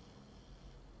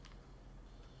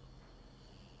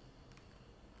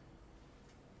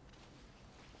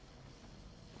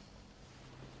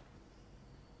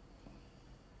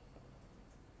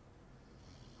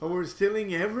 Oh, we're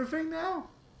stealing everything now?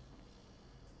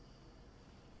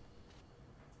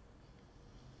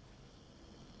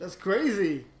 That's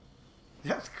crazy.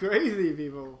 That's crazy,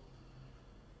 people.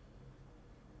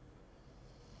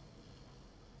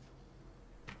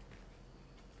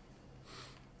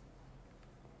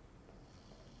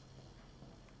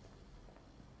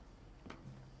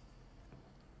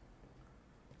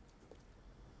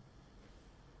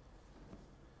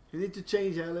 You need to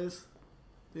change, Alice.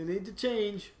 You need to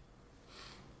change.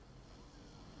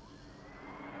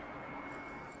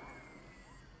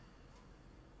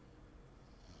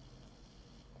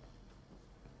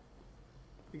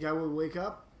 The guy will wake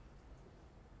up.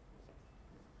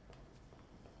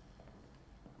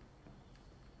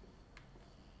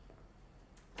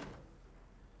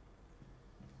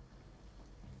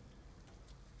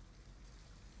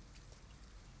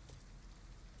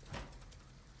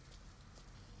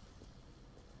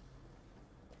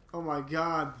 Oh my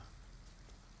god.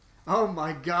 Oh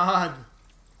my god.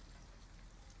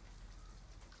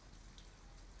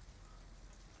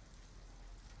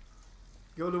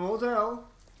 Go to motel.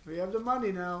 We have the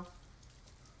money now.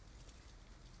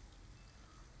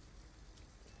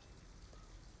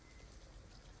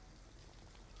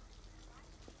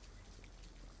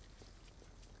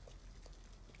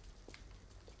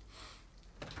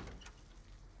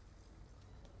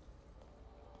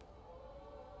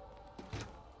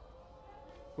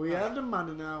 We have the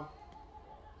money now.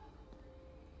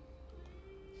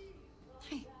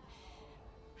 Hey,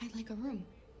 I'd like a room.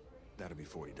 That'll be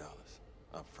 $40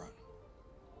 up front.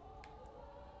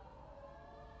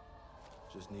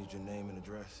 Just need your name and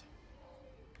address.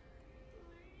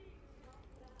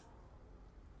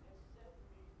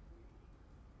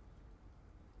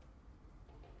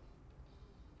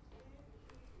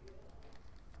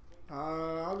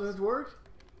 How does it work?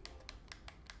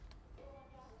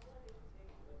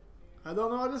 I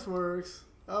don't know how this works.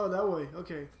 Oh, that way.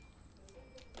 Okay.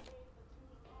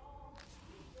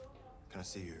 Can I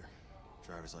see your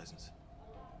driver's license?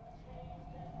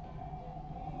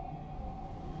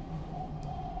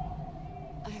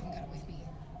 I haven't got it with me.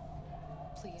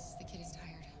 Please, the kid is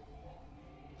tired.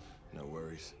 No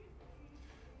worries.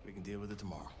 We can deal with it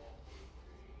tomorrow.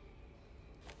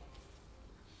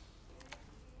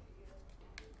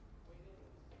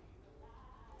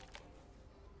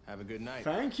 Have a good night.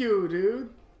 Thank you, dude.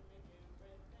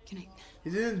 Good night.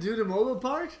 You didn't do the mobile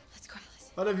part? Let's go,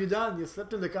 Alice. What have you done? You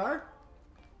slept in the car?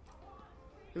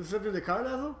 You slept in the car,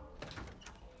 Dazzle?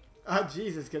 Ah,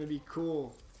 jeez, it's gonna be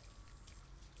cool.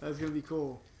 That's gonna be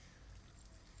cool.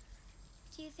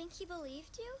 Do you think he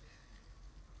believed you?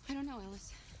 I don't know,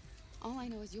 Alice. All I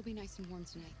know is you'll be nice and warm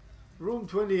tonight. Room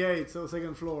 28, so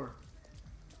second floor.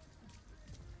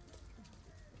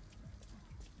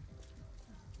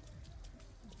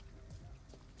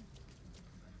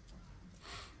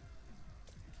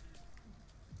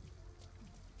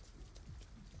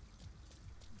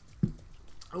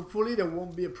 Hopefully there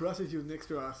won't be a prostitute next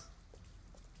to us.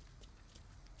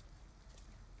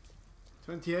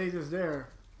 28 is there.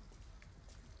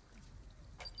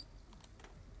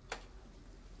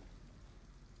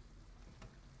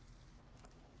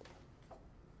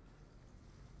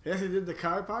 Yes, he did the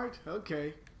car part?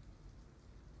 Okay.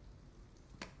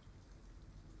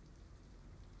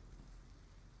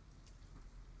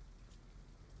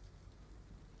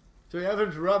 So you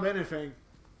haven't robbed anything.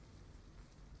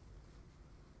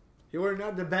 You were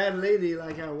not the bad lady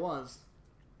like I was.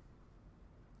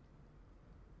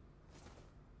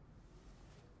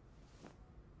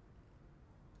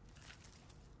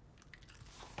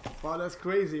 Wow, that's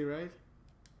crazy, right?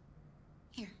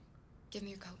 Here, give me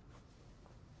your coat.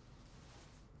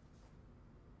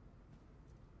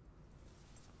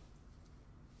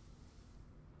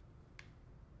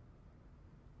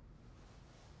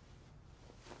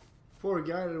 Poor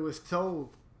guy that was told.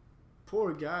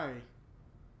 Poor guy.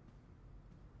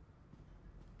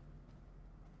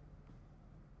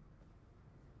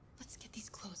 Let's get these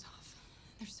clothes off.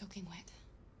 They're soaking wet.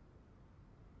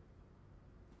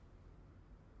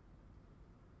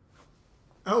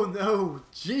 Oh no!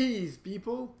 Jeez,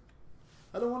 people!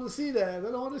 I don't want to see that.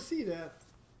 I don't want to see that.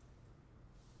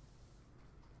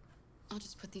 I'll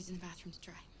just put these in the bathroom to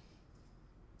dry.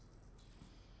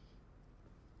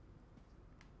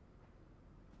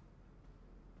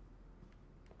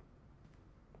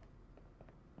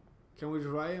 Can we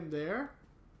dry him there?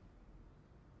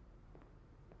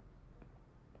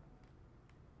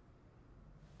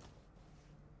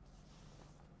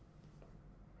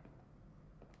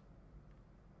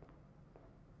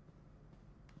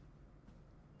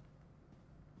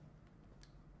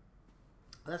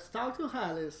 Let's talk to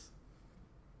Alice.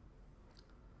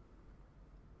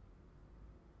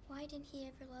 Why didn't he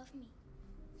ever love me?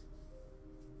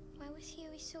 Why was he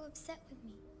always so upset with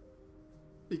me?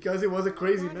 Because he was a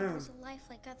crazy I man. was a life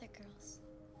like other girls.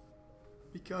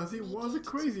 Because he was a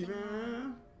crazy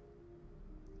man.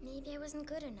 Maybe I wasn't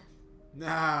good enough.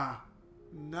 Nah,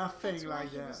 nothing That's why like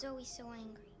he that. was always so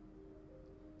angry.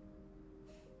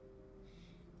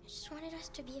 I just wanted us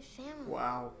to be a family.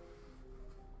 Wow.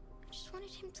 I just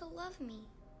wanted him to love me.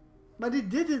 But he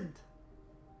didn't.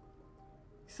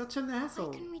 He's such an Why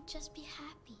asshole. couldn't we just be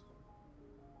happy?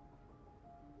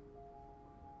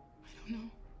 I don't know.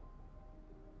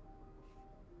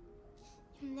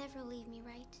 You'll never leave me,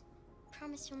 right?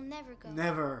 Promise you'll never go.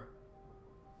 Never.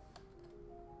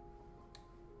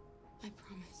 I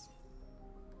promise.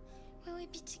 Will we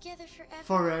be together forever?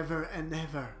 Forever and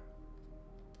ever.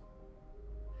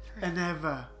 Forever. And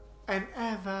ever. And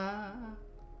ever.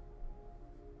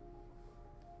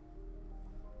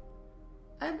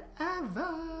 And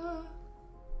ever.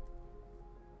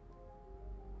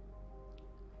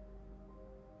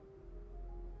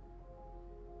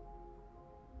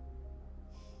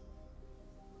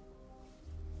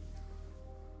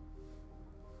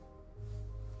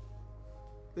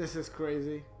 This is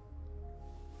crazy.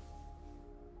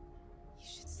 You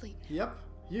should sleep now. Yep,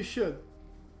 you should.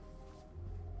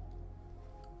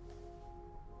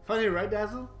 Funny, right,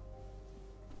 Dazzle?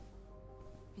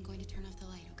 I'm going to turn off the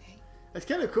light, okay? It's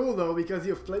kind of cool though, because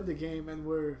you've played the game and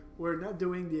we're not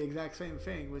doing the exact same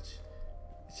thing, which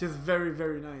is just very,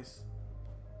 very nice.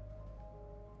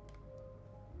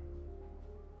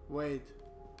 Wait.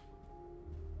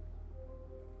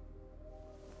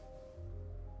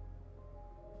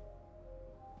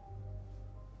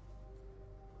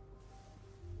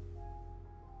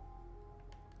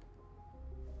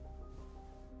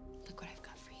 Look what I've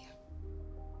got for you.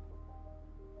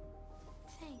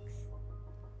 Thanks.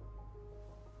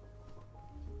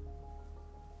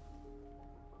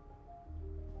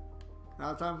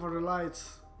 Now time for the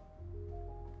lights.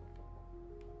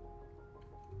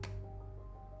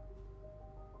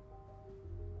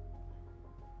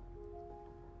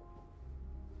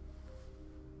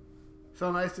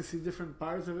 So nice to see different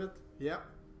parts of it. Yep.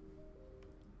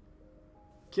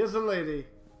 Kiss the lady.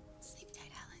 Sleep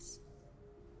tight, Alice.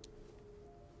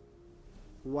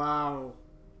 Wow.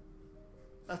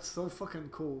 That's so fucking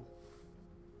cool.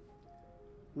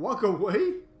 Walk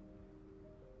away?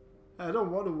 I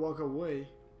don't want to walk away.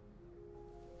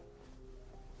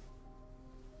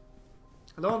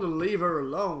 I don't want to leave her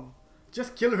alone.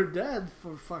 Just kill her dad,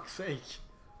 for fuck's sake.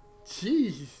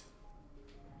 Jeez.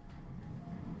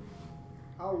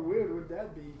 How weird would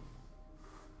that be?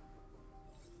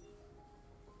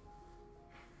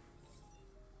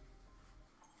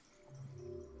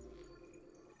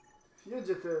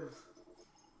 Fugitives.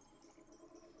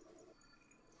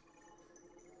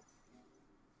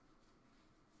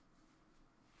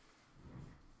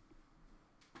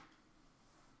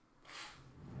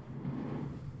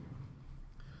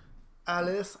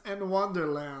 Alice in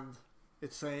Wonderland,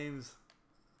 it seems.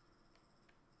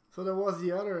 So there was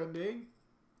the other ending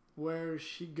where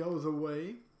she goes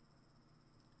away.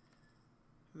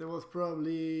 There was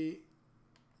probably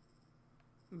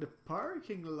the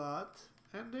parking lot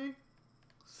ending,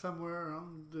 somewhere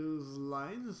around those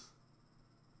lines.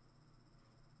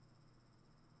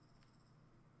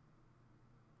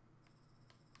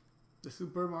 The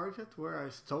supermarket where I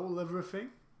stole everything.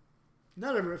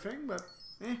 Not everything, but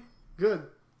good.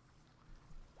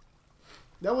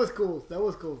 That was cool. That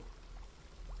was cool.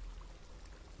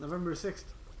 November 6th.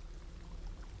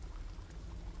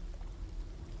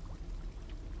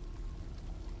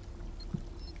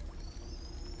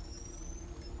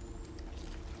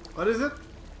 What is it?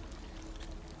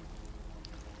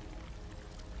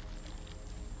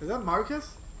 Is that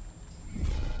Marcus?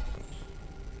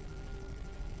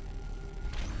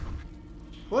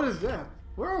 What is that?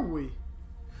 Where are we?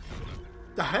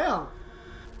 The hell?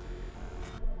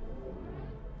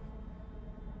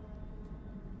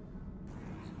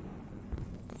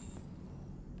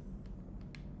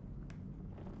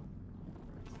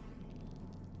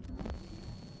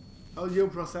 Audio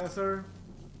processor.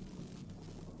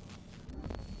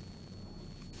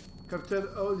 Corrupted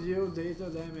audio data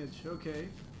damage. Okay.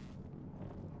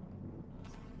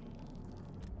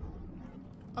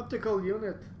 Optical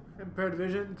unit. Impaired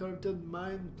vision. Corrupted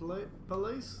mind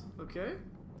palace. Okay.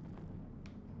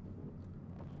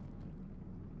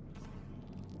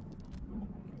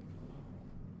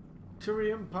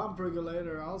 Thorium pump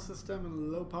regulator. All system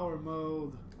in low power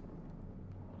mode.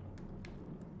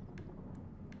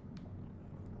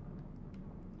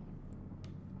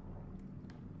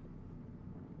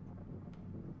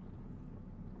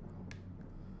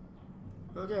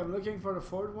 Okay, I'm looking for the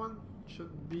fourth one.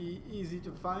 Should be easy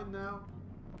to find now.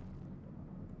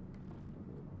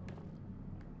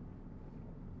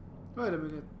 Wait a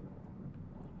minute.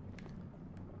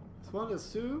 This one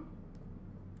is 2.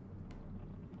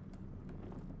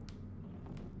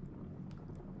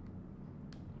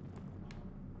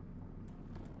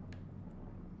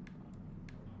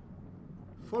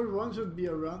 Fourth one should be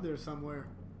around there somewhere.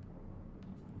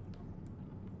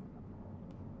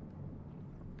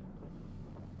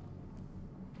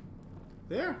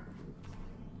 There.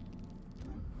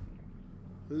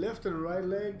 Left and right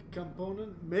leg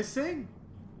component missing.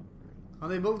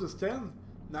 Unable to stand.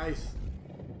 Nice.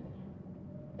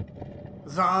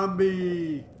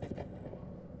 Zombie.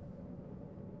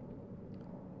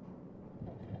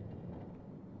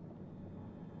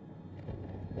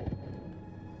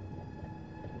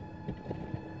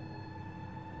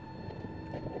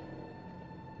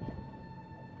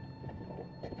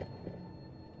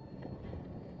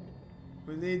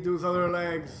 We need those other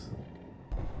legs.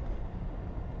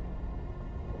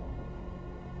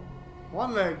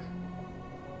 One leg.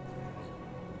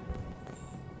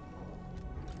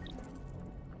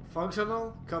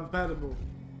 Functional, compatible.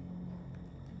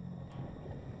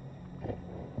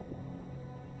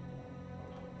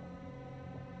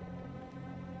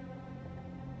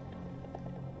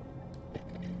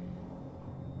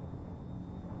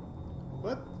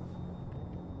 What?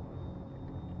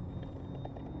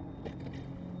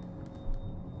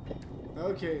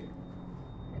 Okay.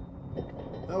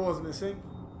 That was missing.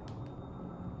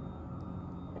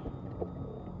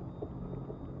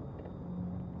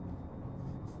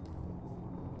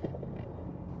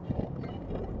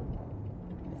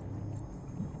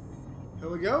 Here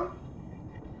we go.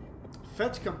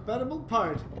 Fetch compatible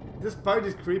part. This part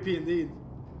is creepy indeed.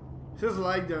 This is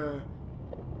like the...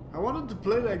 I wanted to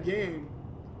play that game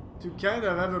to kind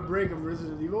of have a break of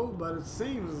Resident Evil, but it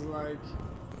seems like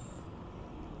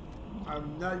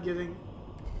I'm not getting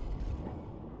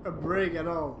a break at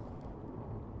all.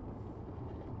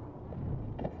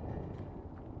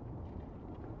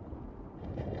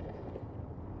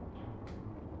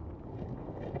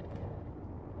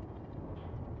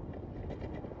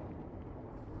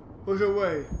 Push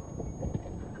away.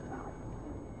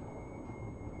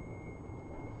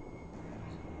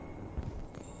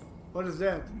 What is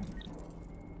that?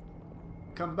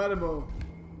 Compatible.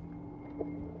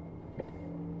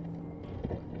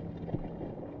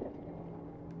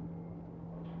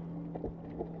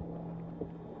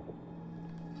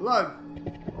 Plug.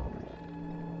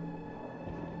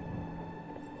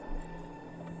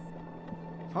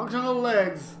 Functional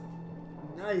legs.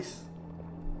 Nice.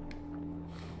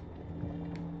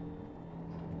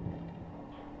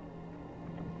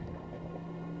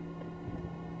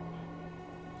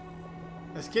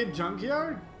 Escape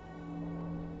junkyard?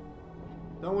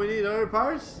 Don't we need other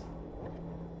parts?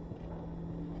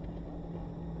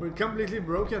 We're completely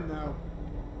broken now.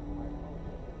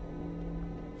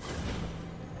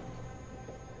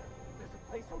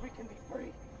 so we can be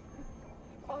free.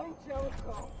 Find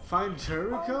Jericho. Find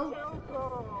Jericho?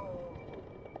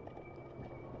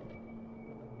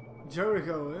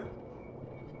 Jericho, eh?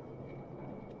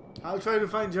 I'll try to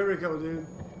find Jericho, dude.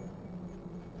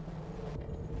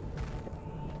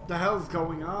 The hell's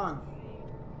going on?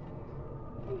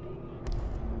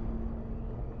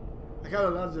 I kinda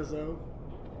love this though.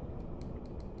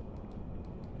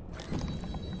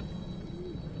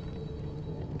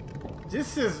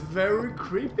 This is very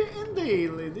creepy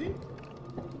indeed, lady.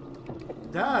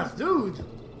 That's, dude.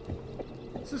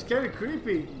 This is kinda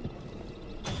creepy.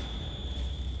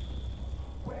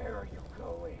 Where are you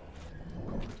going?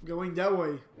 Going that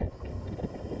way.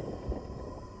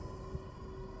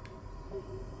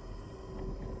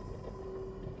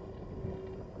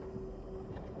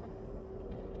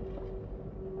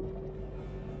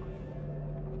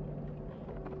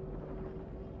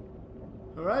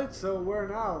 Alright, so where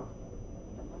now?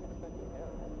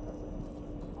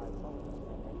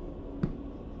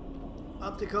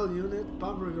 Optical unit,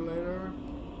 pump regulator.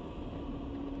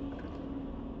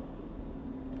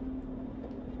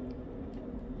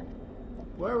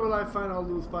 Where will I find all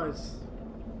those parts?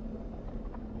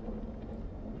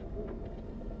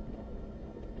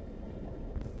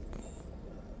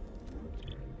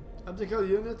 Optical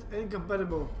unit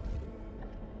incompatible.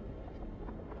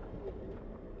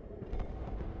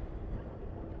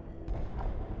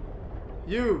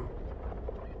 You.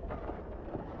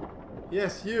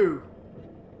 Yes, you.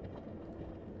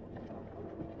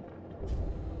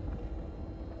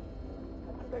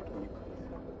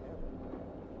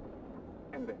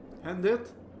 End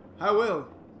it? I will.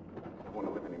 I don't want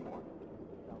to live anymore.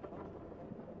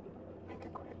 Make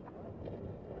it quick.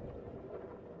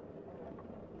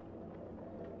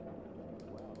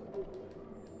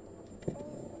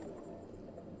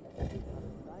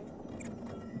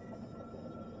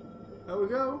 There we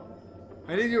go.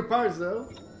 I need your parts though.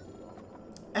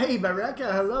 Hey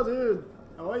Barracuda, hello dude.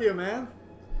 How are you, man?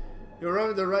 You're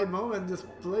on the right moment. This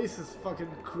place is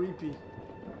fucking creepy.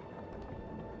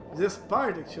 This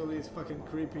part actually is fucking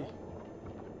creepy.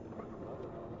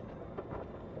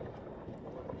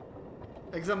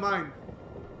 Examine.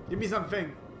 Give me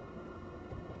something.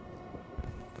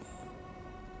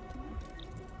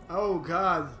 Oh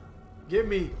god. Give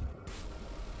me.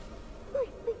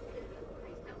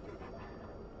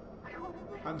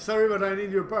 I'm sorry, but I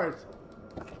need your part.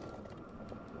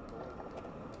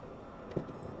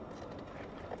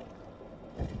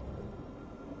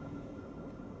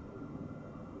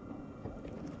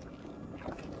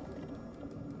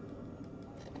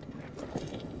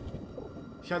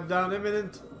 Shutdown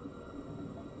imminent.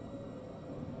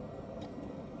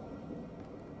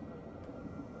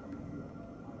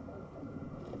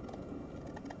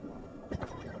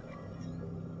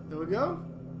 There we go.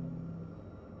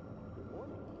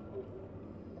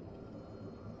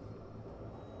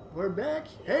 We're back.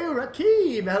 Hey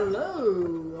Rakib,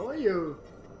 hello. How are you?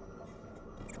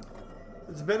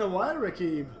 It's been a while,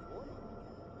 Rakib.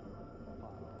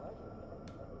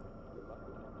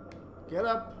 Get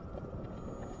up.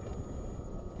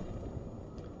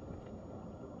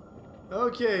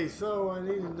 Okay, so I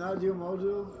need an audio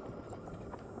module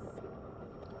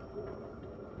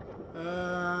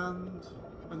and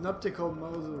an optical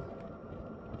module.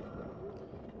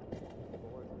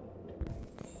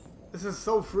 This is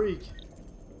so freak.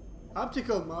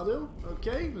 Optical module.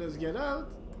 Okay, let's get out.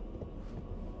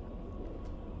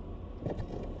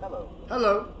 Hello.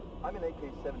 Hello. I'm an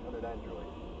AK-700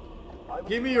 android.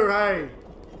 Give me your eye.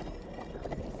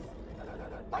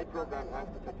 My program has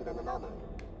detected an anomaly.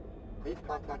 Please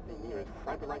contact the nearest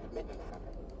satellite maintenance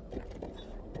center.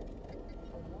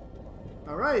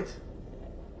 Alright.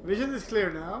 Vision is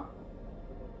clear now.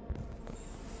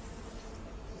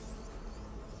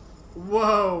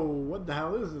 Whoa, what the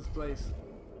hell is this place?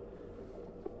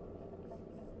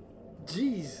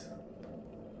 Jeez.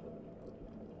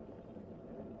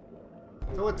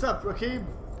 So what's up, Rakib?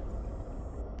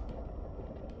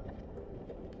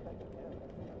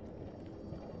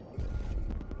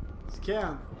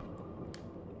 Scan.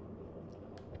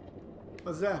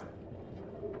 What's that?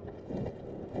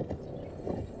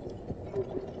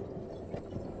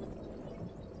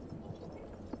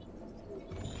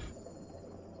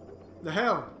 The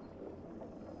hell?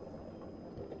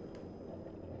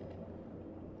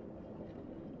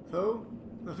 So,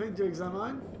 nothing to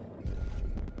examine?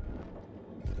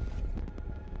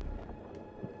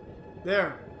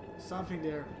 There, something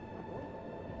there.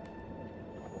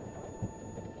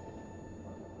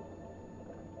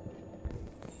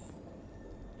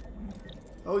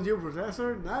 Audio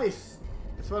processor, nice.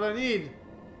 That's what I need.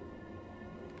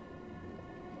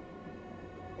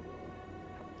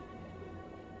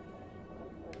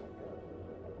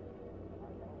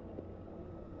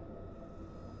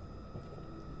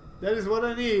 That is what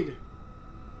I need.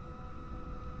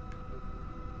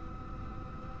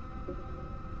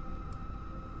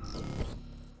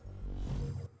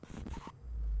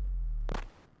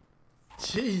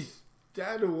 Jeez,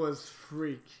 that was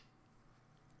freak.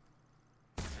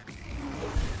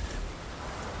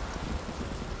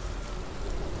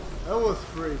 That was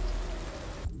freak.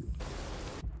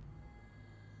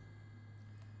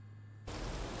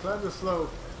 Climb the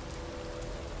slope.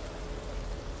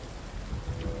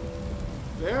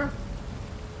 There?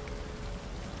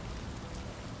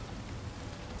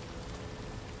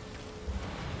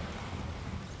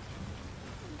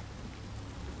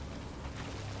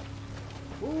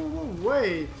 Whoa,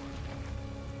 wait.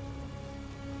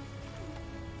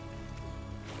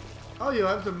 Oh, you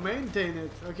have to maintain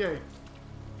it. Okay.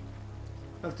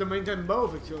 Have to maintain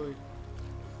both, actually.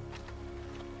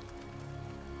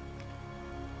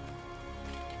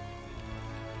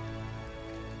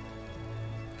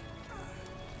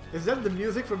 Is that the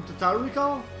music from Total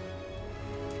Recall?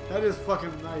 That is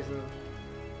fucking nice, though.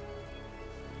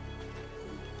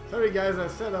 Sorry guys, I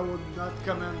said I would not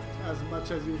comment as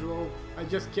much as usual. I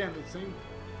just can't, it seems.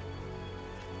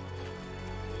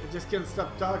 I just can't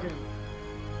stop talking.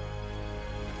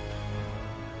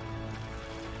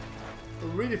 It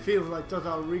really feels like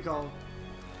Total Recall.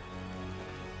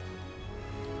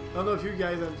 I don't know if you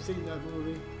guys have seen that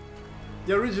movie.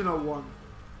 The original one.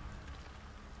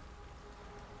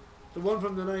 The one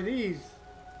from the 90s.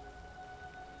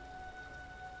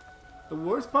 The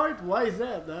worst part? Why is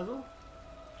that, Dazzle?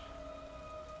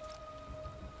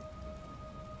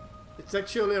 It's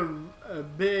actually a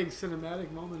big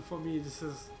cinematic moment for me. This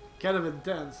is kind of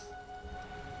intense.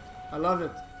 I love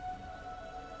it.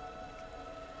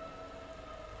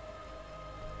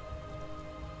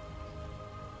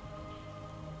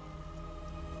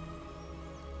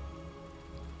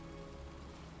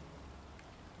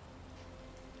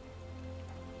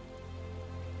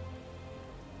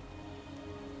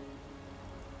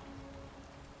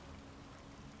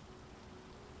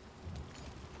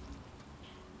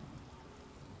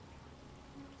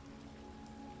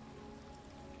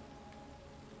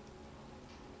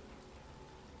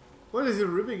 What is he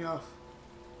ripping off?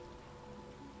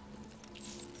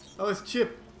 Oh, it's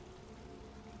chip.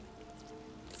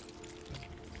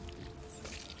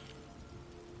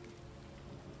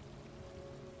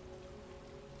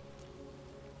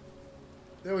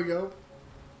 There we go.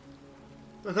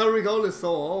 Total Recall is so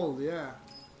old, yeah.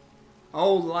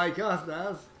 Old like us,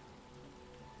 Daz.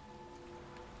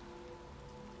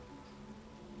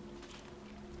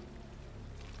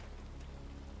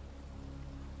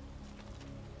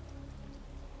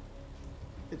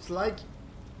 It's like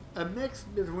a mix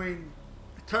between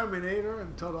Terminator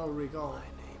and Total Recall. My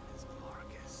name is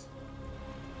Marcus.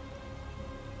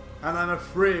 And I'm a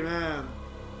free man.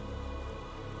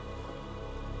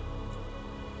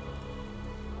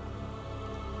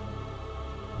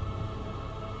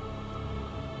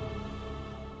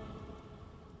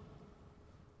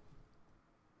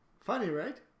 Funny,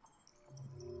 right?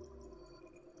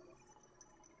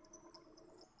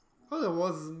 Oh, there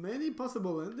was many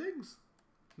possible endings?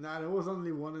 Nah, there was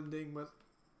only one ending, but...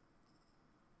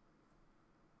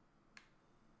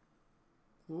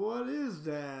 What is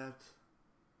that?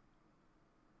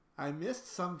 I missed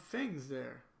some things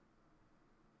there.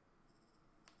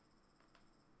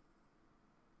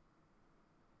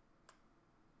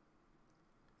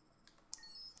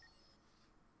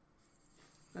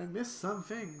 I missed some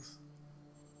things.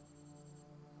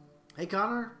 Hey,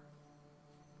 Connor.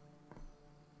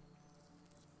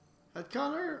 That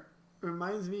Connor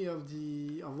reminds me of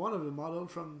one of the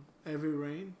models from Heavy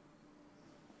Rain.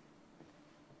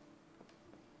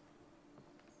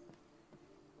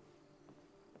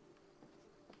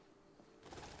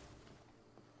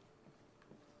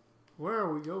 Where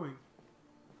are we going?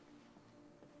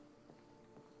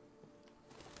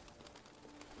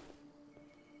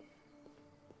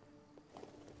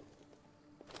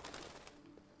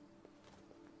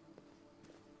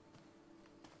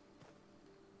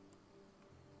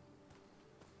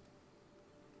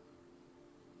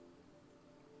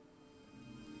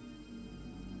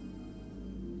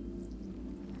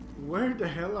 Where the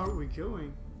hell are we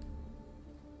going?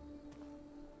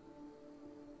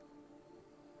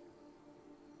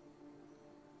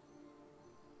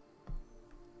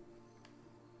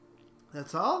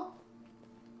 That's all?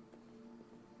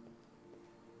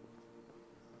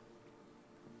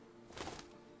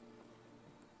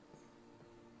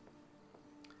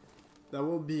 That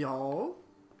will be all?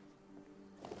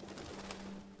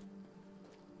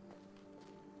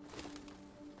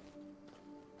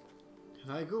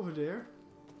 Can I go over there?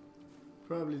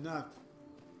 Probably not.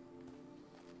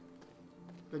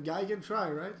 The guy can try,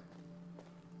 right?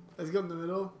 Let's go in the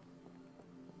middle.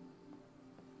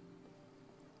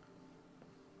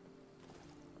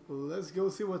 Let's go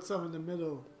see what's up in the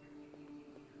middle.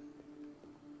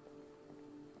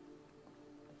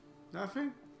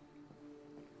 Nothing?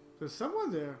 There's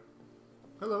someone there.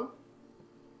 Hello.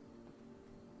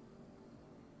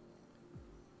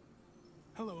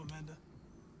 Hello, Amanda.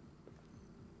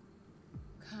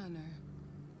 Connor,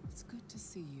 it's good to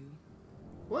see you.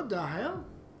 What the hell?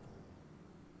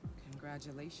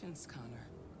 Congratulations, Connor.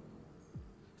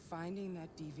 Finding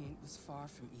that deviant was far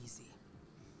from easy.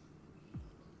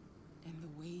 And the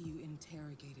way you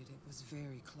interrogated it was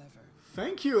very clever.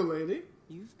 Thank you, lady.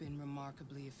 You've been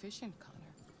remarkably efficient, Connor.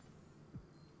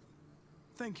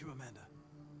 Thank you, Amanda.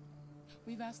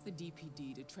 We've asked the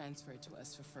DPD to transfer it to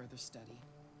us for further study.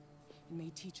 It may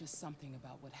teach us something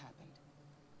about what happened.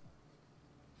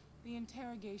 The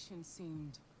interrogation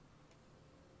seemed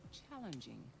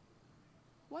challenging.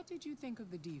 What did you think of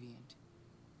the deviant?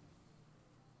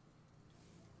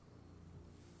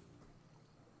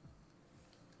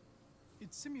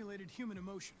 It simulated human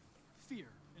emotion, fear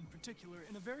in particular,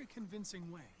 in a very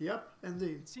convincing way. Yep,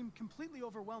 indeed. It seemed completely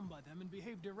overwhelmed by them and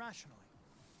behaved irrationally.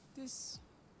 This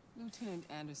Lieutenant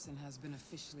Anderson has been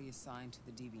officially assigned to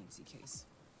the deviancy case.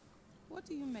 What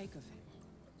do you make of him?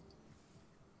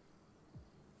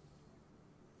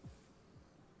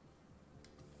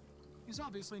 He's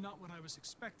obviously not what I was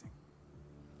expecting.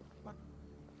 But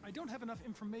I don't have enough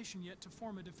information yet to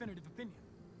form a definitive opinion.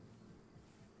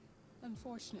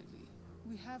 Unfortunately,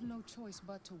 we have no choice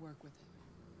but to work with him.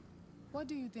 What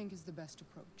do you think is the best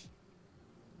approach?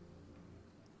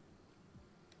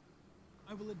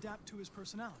 I will adapt to his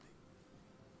personality.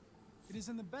 It is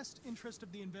in the best interest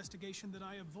of the investigation that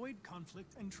I avoid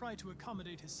conflict and try to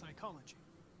accommodate his psychology.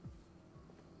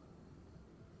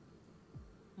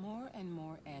 More and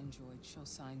more androids show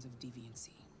signs of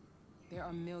deviancy. There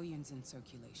are millions in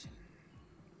circulation.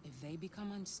 If they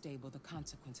become unstable, the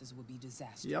consequences will be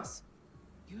disastrous. Yep.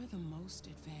 You're the most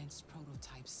advanced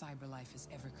prototype CyberLife has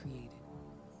ever created.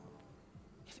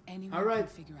 If anyone can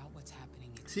figure out what's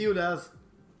happening, it's see you, Daz.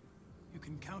 You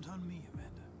can count on me, Amanda.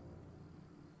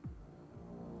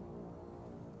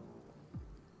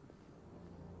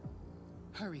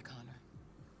 Hurry, Connor.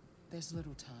 There's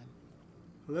little time.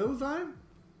 Little time?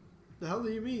 The hell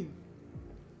do you mean?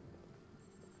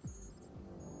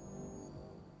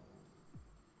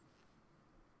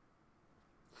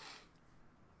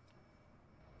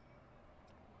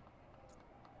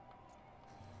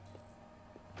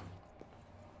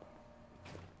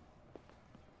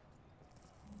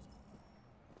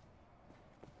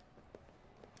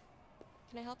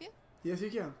 Can I help you? Yes, you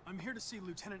can. I'm here to see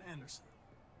Lieutenant Anderson.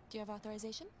 Do you have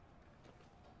authorization?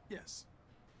 Yes.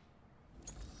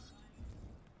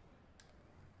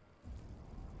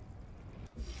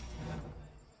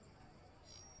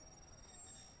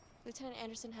 Lieutenant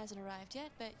Anderson hasn't arrived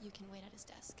yet, but you can wait at his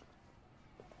desk.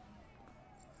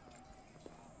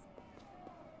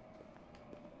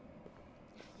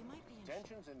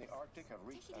 Tensions in the Arctic have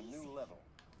reached a new level.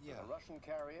 A Russian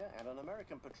carrier and an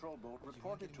American patrol boat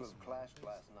reported to have clashed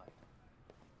last night.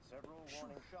 Several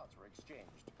warning shots were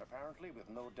exchanged, apparently with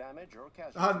no damage or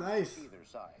casualties on either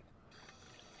side.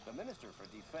 The Minister for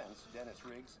Defense, Dennis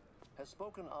Riggs, has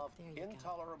spoken of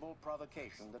intolerable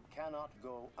provocation that cannot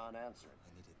go unanswered.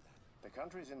 The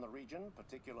countries in the region,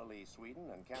 particularly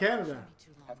Sweden and Canada,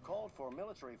 have called for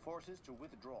military forces to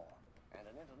withdraw and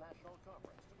an international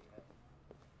conference to be held.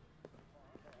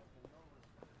 There has been no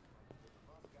response from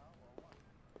Moscow or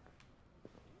Washington.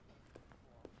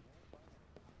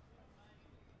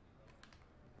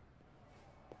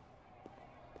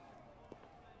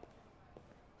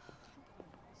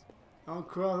 Don't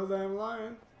cross the damn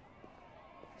line.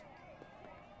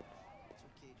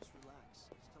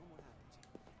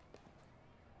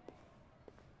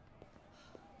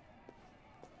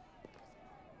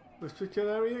 Restricted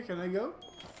area, can I go?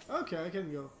 Okay, I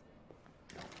can go.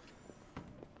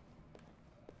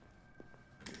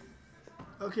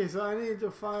 Okay, so I need to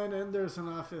find Anderson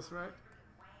office, right?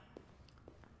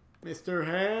 Mr.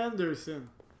 Henderson.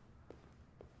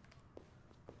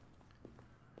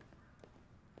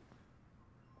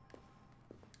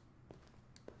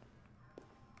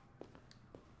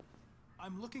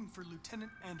 I'm looking for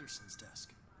Lieutenant Anderson's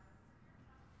desk.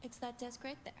 It's that desk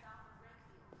right there.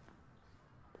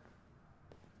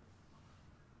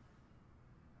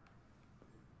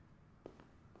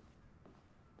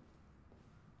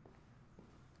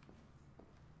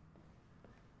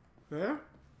 There?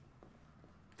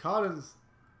 Collins.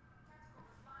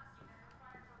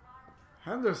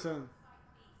 Henderson.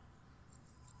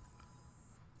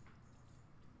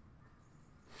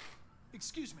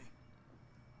 Excuse me.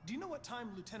 Do you know what time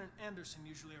Lieutenant Anderson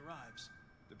usually arrives?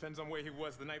 Depends on where he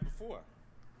was the night before.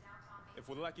 If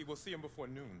we're lucky, we'll see him before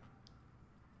noon.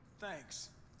 Thanks.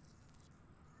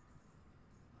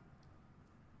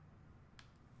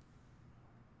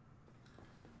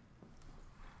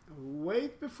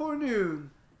 Wait before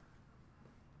noon.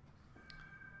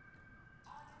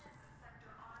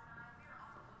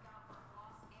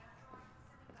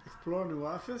 Explore new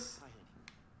office. Hi, honey.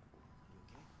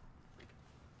 You okay?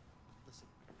 Listen.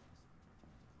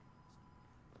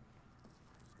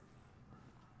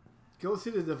 Go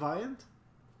see the Deviant.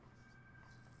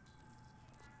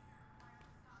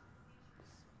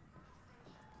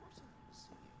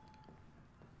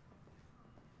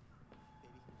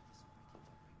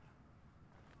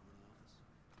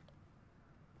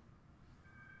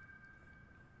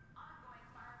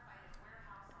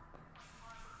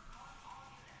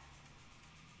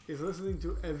 He's listening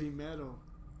to heavy metal.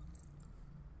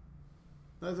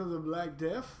 Night of the Black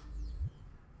Death.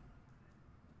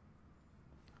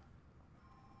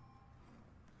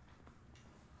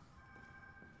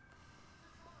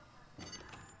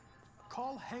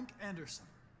 Call Hank Anderson.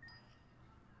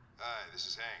 Hi, this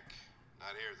is Hank. Not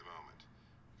here at the moment.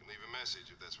 You can leave a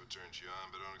message if that's what turns you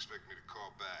on, but don't expect me to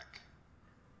call back.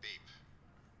 Beep.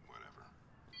 Whatever.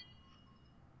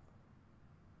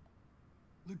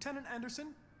 Lieutenant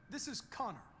Anderson, this is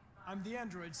Connor. I'm the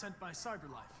android sent by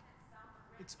CyberLife.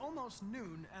 It's almost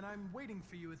noon, and I'm waiting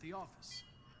for you at the office.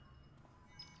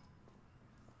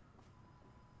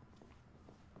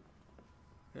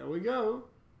 There we go.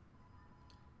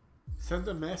 Send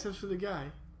a message to the guy.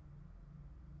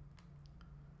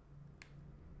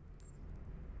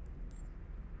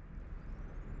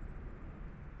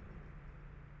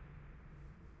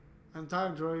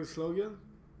 Anti-android slogan.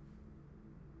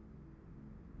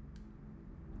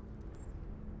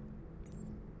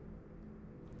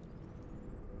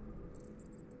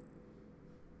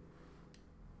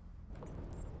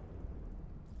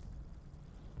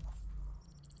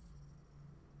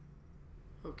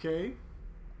 Okay.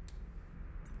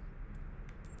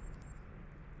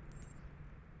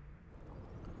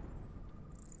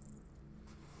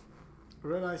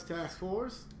 Red Eyes Task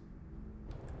Force.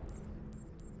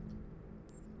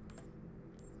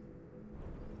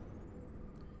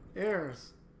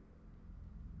 Heirs.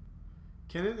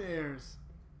 Canon Heirs.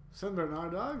 San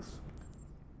Bernard Dogs.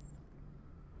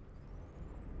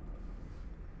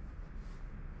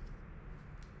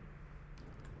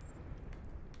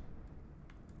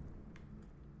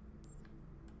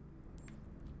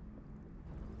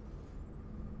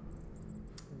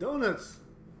 Donuts.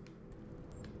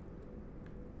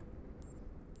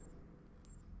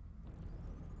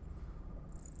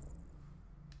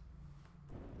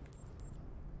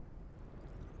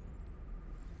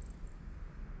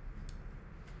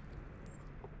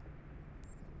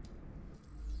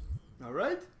 All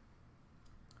right.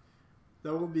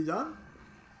 That will be done.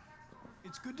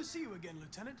 It's good to see you again,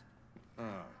 Lieutenant.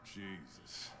 Oh,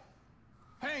 Jesus.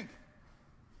 Hank!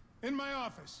 In my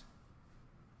office.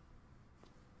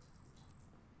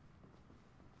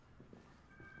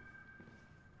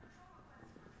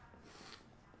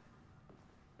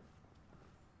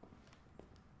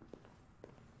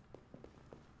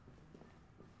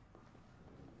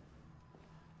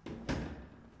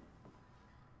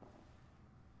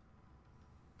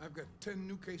 I've got 10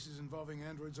 new cases involving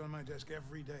androids on my desk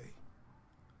every day.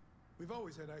 We've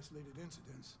always had isolated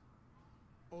incidents.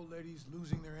 Old ladies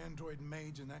losing their android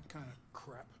maids and that kind of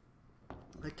crap.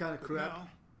 That kind of But crap. now,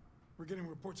 we're getting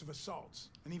reports of assaults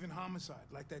and even homicide,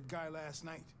 like that guy last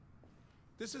night.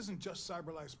 This isn't just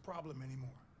CyberLife's problem anymore.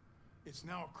 It's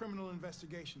now a criminal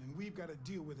investigation, and we've got to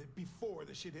deal with it before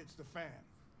the shit hits the fan.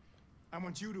 I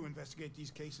want you to investigate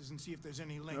these cases and see if there's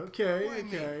any link. Okay, Why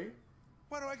me? okay.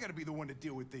 Why do I gotta be the one to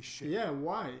deal with this shit? Yeah,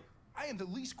 why? I am the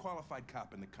least qualified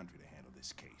cop in the country to handle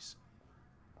this case.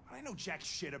 I know jack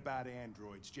shit about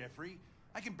androids, Jeffrey.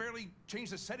 I can barely change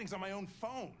the settings on my own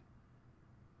phone.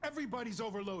 Everybody's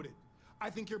overloaded. I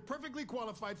think you're perfectly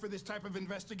qualified for this type of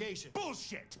investigation.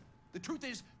 Bullshit! The truth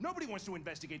is, nobody wants to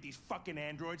investigate these fucking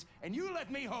androids, and you left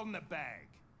me holding the bag.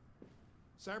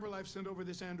 CyberLife sent over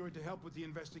this android to help with the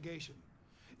investigation.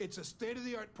 It's a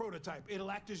state-of-the-art prototype.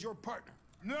 It'll act as your partner.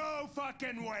 No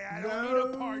fucking way! I don't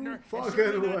need a partner. It's fucking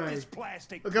certainly not way. this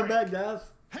plastic Look, come prick. back, Daz.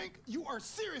 Hank, you are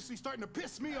seriously starting to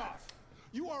piss me off.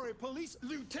 You are a police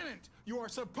lieutenant. You are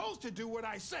supposed to do what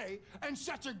I say and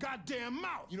shut your goddamn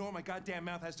mouth. You know what my goddamn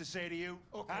mouth has to say to you?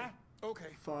 Okay. Huh? Okay.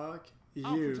 Fuck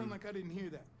I'll you. pretend like I didn't hear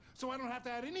that. So I don't have to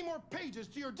add any more pages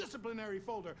to your disciplinary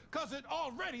folder, because it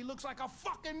already looks like a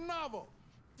fucking novel.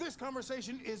 This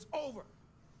conversation is over.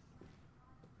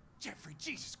 Jeffrey,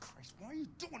 Jesus Christ, why are you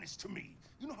doing this to me?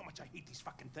 You know how much I hate these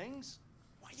fucking things.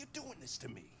 Why are you doing this to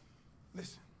me?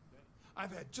 Listen,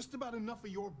 I've had just about enough of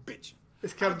your bitching.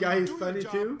 This kind of guy is funny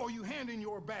too. Or you hand in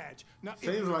your badge. Now,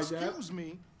 Seems if you like that. excuse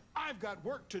me, I've got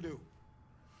work to do.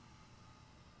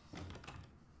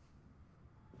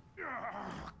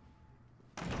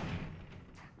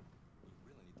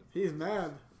 He's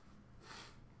mad.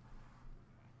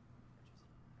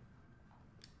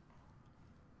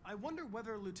 I wonder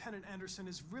whether Lieutenant Anderson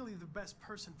is really the best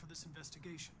person for this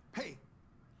investigation. Hey,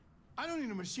 I don't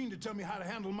need a machine to tell me how to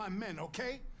handle my men,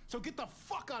 okay? So get the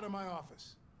fuck out of my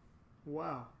office.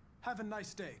 Wow. Have a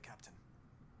nice day, Captain.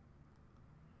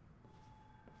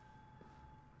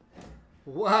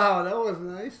 Wow, that was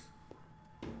nice.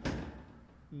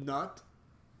 Not.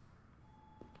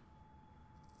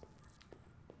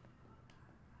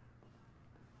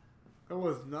 That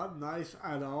was not nice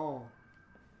at all.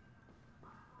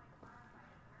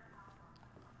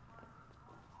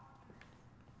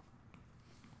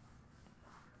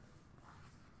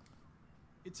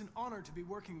 It's an honor to be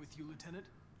working with you, Lieutenant.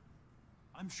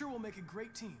 I'm sure we'll make a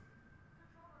great team.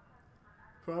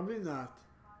 Probably not.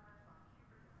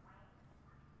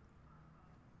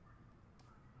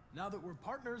 Now that we're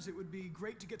partners, it would be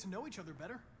great to get to know each other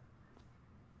better.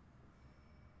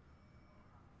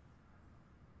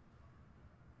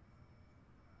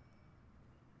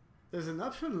 There's an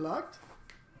option locked?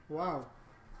 Wow.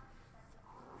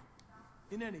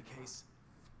 In any case,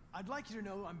 I'd like you to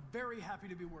know I'm very happy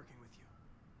to be working with you.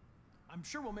 I'm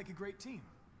sure we'll make a great team.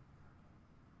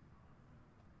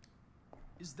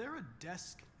 Is there a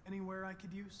desk anywhere I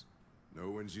could use? No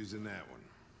one's using that one.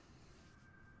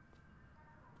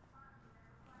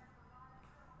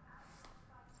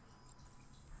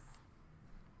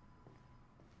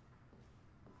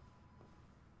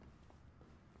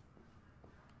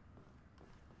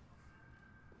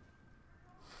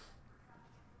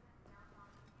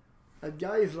 That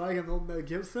guy is like an old Mel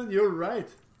Gibson. You're right.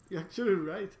 You're actually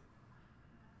right.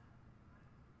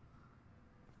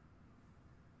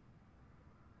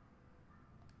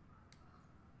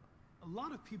 A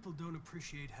lot of people don't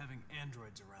appreciate having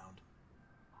androids around.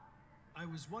 I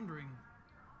was wondering,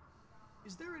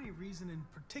 is there any reason in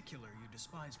particular you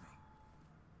despise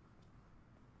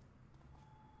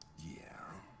me?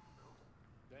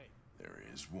 Yeah. There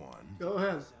is one. Go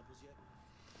ahead.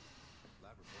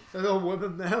 That old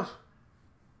woman now.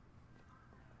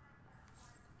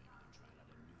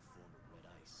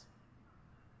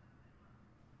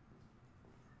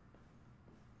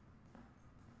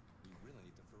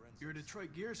 You're a Detroit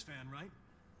Gears fan, right?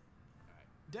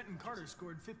 Denton Carter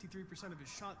scored 53% of his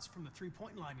shots from the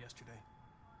three-point line yesterday.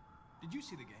 Did you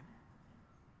see the game?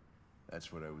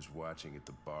 That's what I was watching at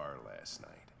the bar last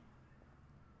night.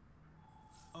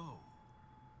 Oh.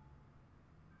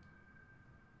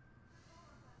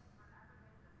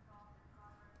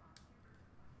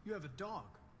 You have a dog,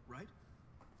 right?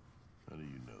 How do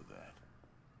you know that?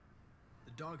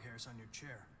 The dog hair's on your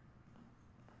chair.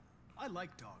 I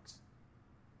like dogs.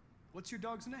 What's your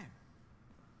dog's name?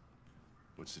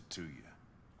 What's it to you?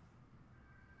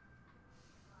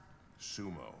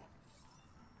 Sumo.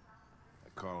 I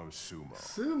call him Sumo.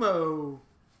 Sumo.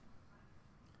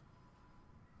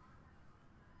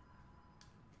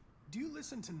 Do you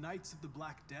listen to Knights of the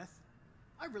Black Death?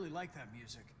 I really like that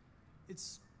music.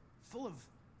 It's full of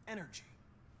energy.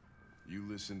 You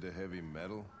listen to heavy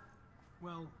metal?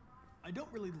 Well, I don't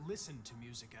really listen to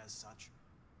music as such,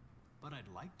 but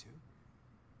I'd like to.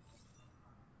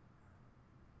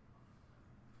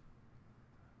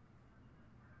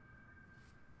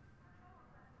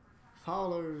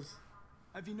 Fowlers.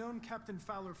 Have you known Captain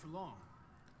Fowler for long?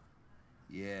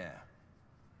 Yeah.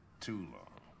 Too long.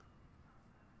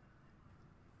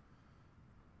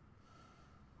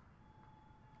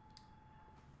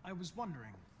 I was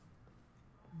wondering,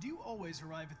 do you always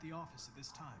arrive at the office at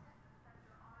this time?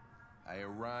 I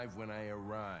arrive when I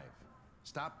arrive.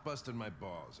 Stop busting my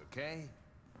balls, okay?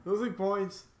 Losing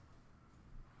points.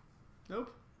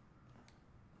 Nope.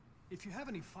 If you have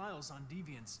any files on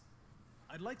Deviants,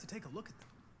 I'd like to take a look at them.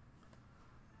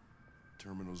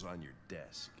 Terminal's on your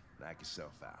desk. Knock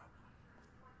yourself out.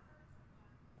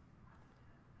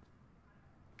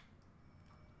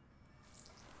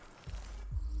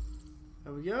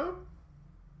 There we go.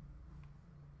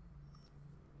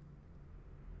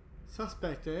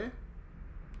 Suspect, eh?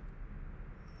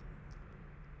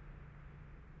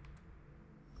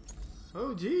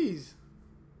 Oh, geez.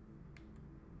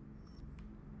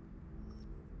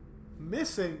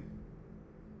 Missing.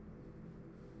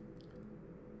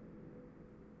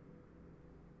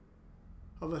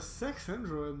 Of a sex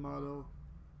android model.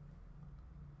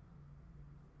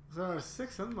 There are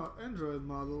 6 Android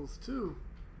models too.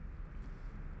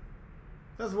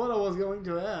 That's what I was going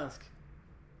to ask.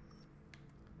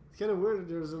 It's kind of weird that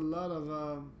there's a lot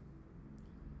of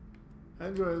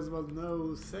Androids, but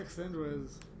no 6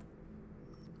 Androids.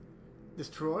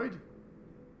 Destroyed?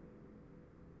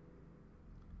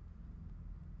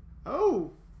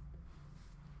 Oh!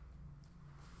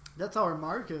 That's our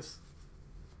Marcus.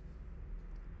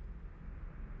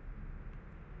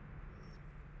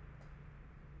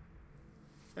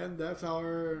 And that's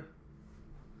our...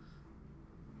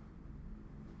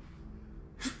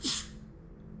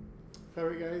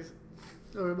 Sorry guys.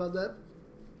 Sorry about that.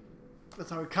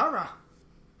 That's our Kara.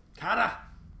 Kara!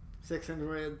 6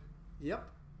 Android. Yep.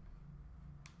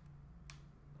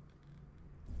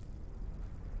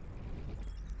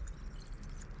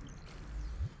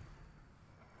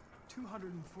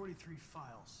 .243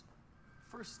 files.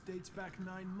 First dates back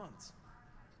 9 months.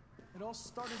 It all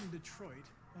started in Detroit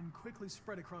and quickly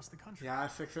spread across the country. Yeah,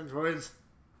 6 Androids.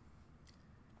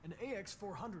 An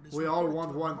AX400 is we all reported want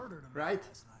to have one, murdered a man right?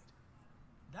 last night.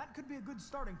 That could be a good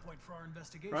starting point for our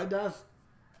investigation. Right, Daz?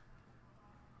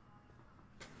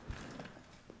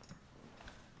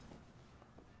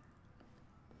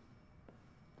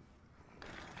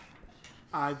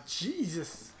 Ah,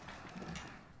 Jesus.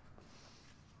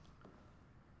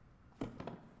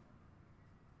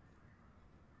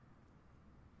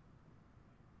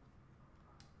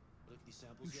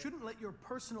 You shouldn't let your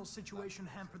personal situation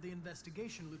hamper the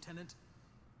investigation, Lieutenant.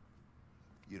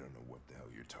 You don't know what the hell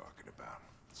you're talking about.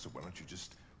 So why don't you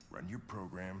just run your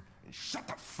program and shut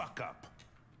the fuck up?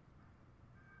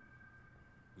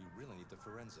 We really need the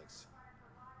forensics.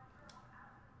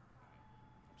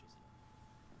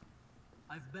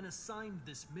 I've been assigned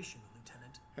this mission,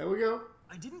 Lieutenant. Here we go.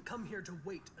 I didn't come here to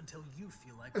wait until you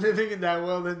feel like Living in that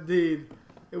world, indeed.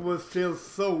 It would feel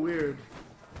so weird.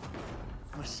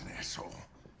 Listen, asshole.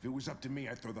 If it was up to me,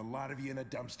 I'd throw the lot of you in a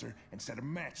dumpster and set a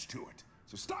match to it.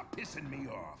 So stop pissing me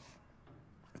off,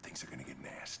 or things are gonna get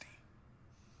nasty.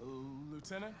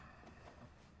 Lieutenant?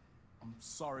 I'm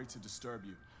sorry to disturb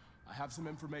you. I have some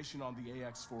information on the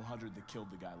AX400 that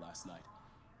killed the guy last night.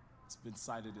 It's been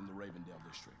sighted in the Ravendale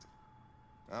district.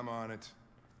 I'm on it.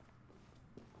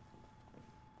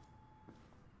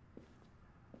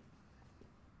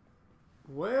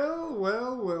 Well,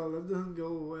 that doesn't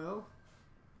go well.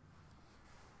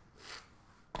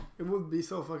 It would be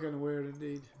so fucking weird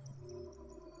indeed.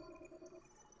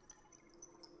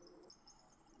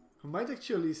 I might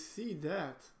actually see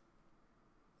that.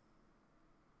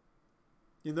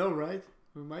 You know, right?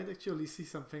 We might actually see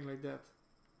something like that.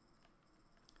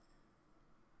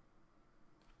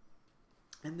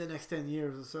 In the next 10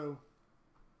 years or so.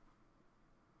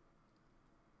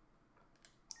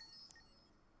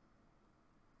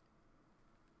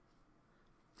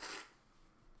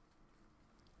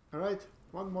 Alright,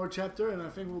 one more chapter and I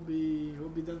think we'll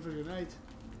be done for tonight.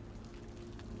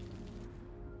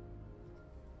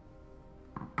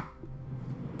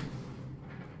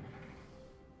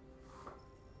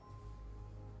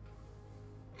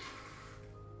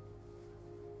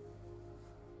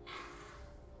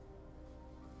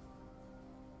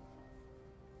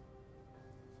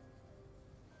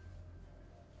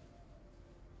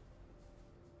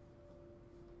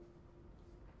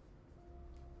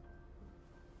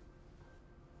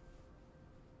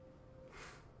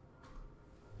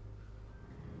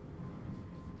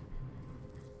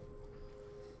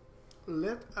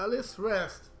 Let Alice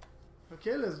rest.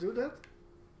 Okay, let's do that.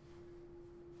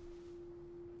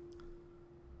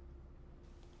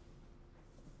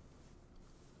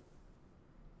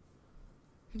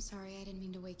 I'm sorry, I didn't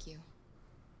mean to wake you.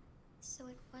 So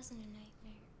it wasn't a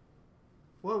nightmare.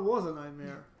 What was a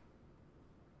nightmare?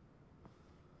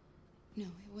 No,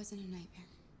 it wasn't a nightmare.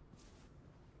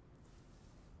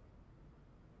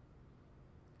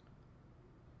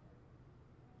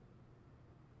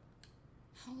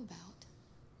 How about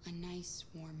a nice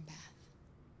warm bath?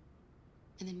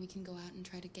 And then we can go out and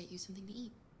try to get you something to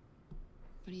eat.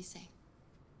 What do you say?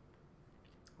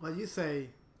 What do you say?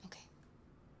 Okay.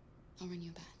 I'll run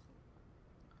you a bath.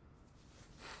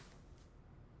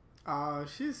 Ah,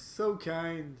 she's so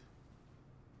kind.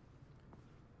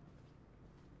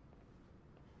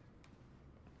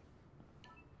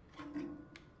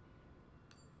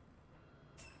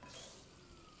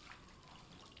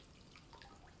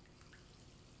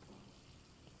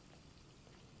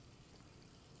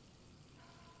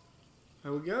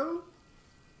 There we go.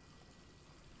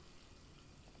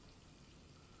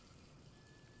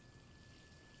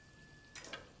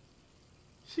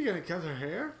 She gonna cut her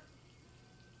hair?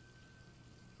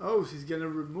 Oh, she's gonna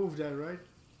remove that, right?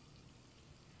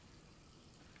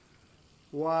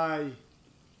 Why?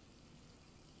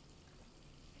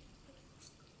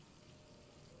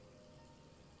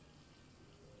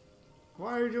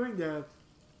 Why are you doing that?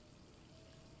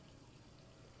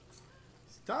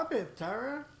 Stop it,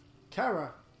 Tara.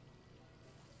 Kara.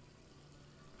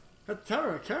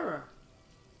 Kara.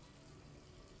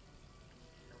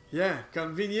 Yeah,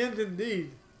 convenient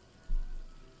indeed.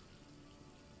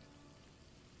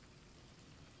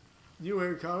 New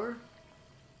hair color.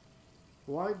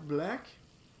 White, black.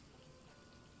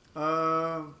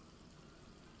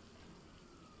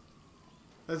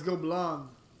 Let's go blonde.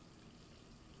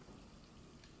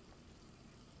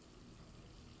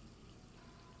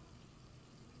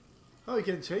 Oh, you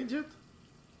can change it?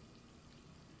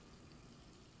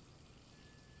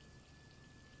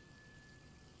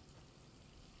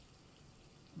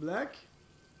 Black?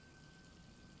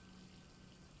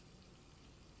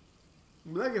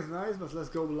 Black is nice, but let's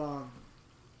go blonde.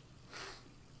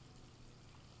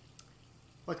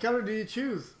 What color do you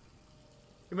choose?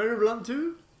 You marry blonde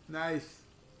too? Nice.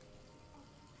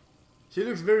 She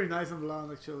looks very nice and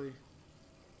blonde actually.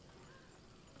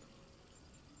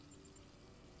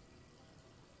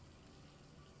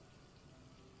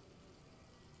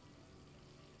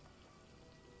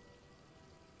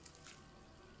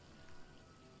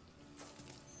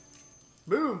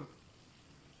 Boom!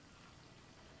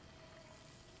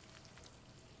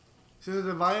 She's a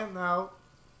Deviant now.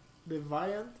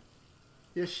 Deviant?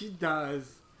 Yes, she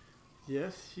does.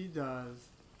 Yes, she does.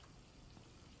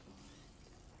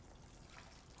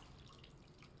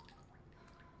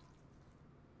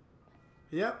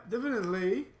 Yep,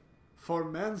 definitely. For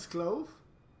men's clothes,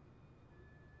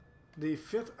 they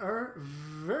fit her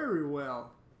very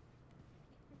well.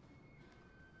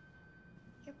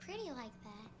 You're pretty like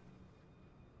that.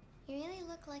 You really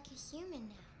look like a human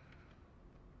now.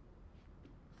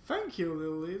 Thank you,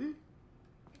 little lady.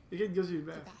 You can go to your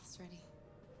bath. The bath's ready.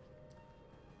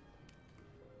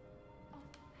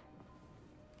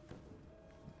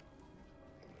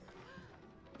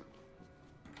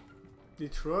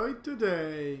 Detroit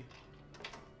today.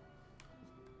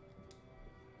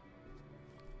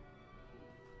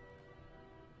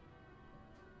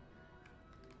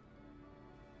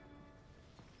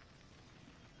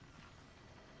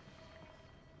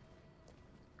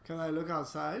 Can I look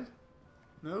outside?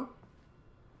 No?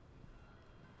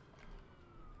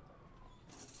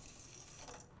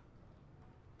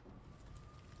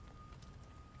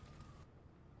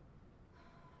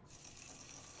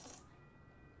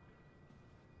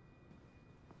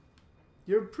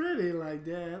 You're pretty like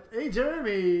that. Hey,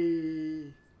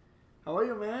 Jeremy! How are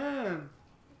you, man?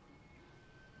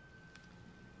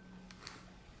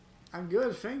 I'm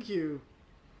good, thank you.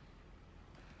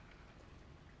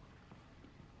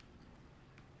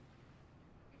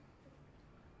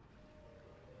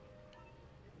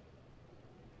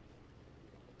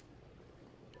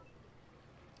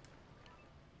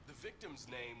 The victim's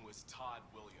name was Todd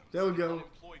Williams. There we an go.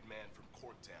 unemployed man from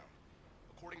Corktown.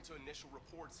 According to initial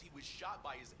reports, he was shot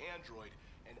by his android,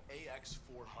 an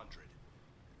AX400.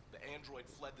 The android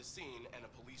fled the scene, and a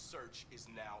police search is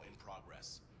now in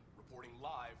progress. Reporting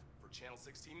live for Channel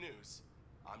 16 News,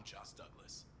 I'm Josh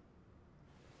Douglas.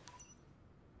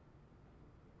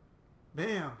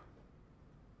 Bam.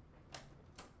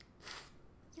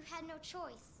 You had no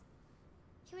choice.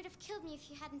 He would have killed me if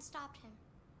you hadn't stopped him.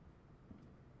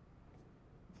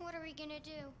 What are we gonna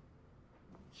do?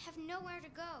 We have nowhere to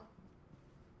go.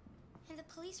 And the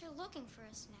police are looking for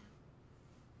us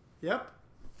now. Yep,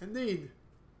 indeed.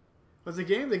 What's the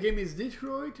game? The game is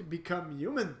Detroit Become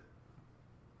Human.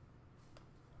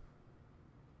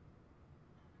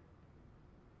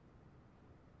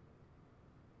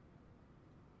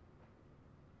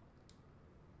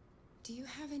 Do you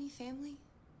have any family?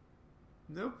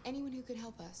 Nope. Anyone who could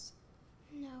help us?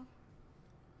 No.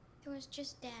 There was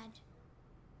just Dad.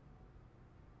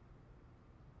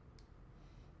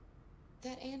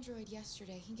 That android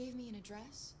yesterday, he gave me an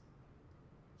address.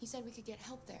 He said we could get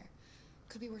help there.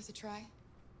 Could be worth a try.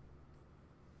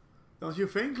 Don't you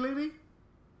think, lady?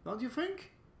 Don't you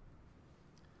think?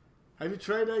 Have you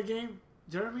tried that game,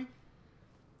 Jeremy?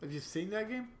 Have you seen that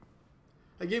game?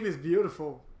 That game is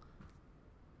beautiful.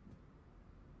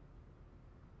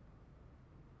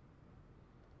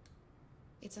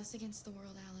 It's us against the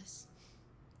world, Alice.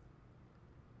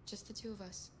 Just the two of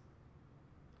us.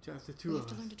 Just the two We of have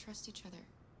to us. learn to trust each other.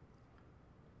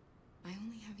 I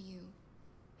only have you,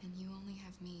 and you only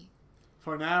have me.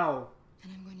 For now.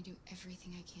 And I'm going to do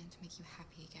everything I can to make you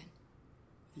happy again.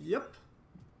 Yep.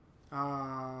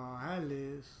 Ah,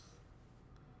 Alice.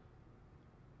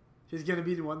 She's gonna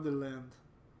be in Wonderland.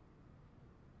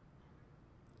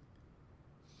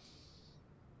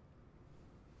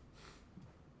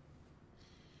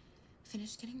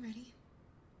 finish getting ready.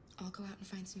 I'll go out and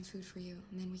find some food for you,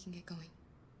 and then we can get going.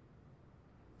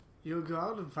 You'll go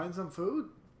out and find some food?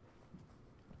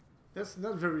 That's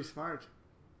not very smart.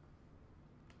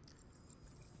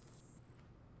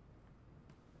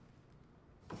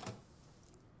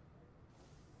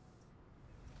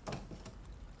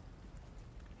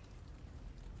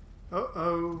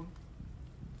 Uh-oh.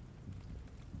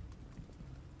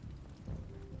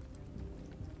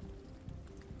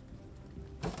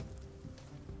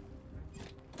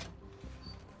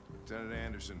 Lieutenant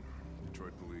Anderson,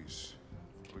 Detroit Police.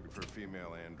 Looking for a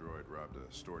female android robbed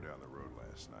a store down the road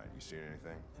last night. You seen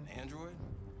anything? An android?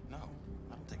 No,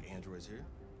 I don't take androids here.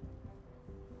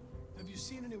 Have you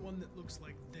seen anyone that looks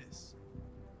like this?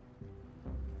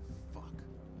 Fuck.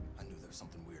 I knew there was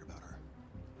something weird about her.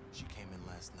 She came in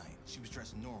last night. She was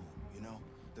dressed normal, you know?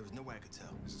 There was no way I could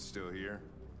tell. Is it still here?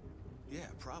 Yeah,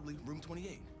 probably. Room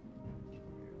 28.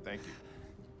 Thank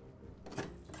you.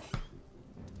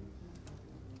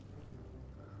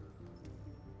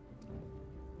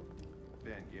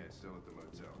 Ben, yeah, still at the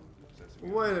motel.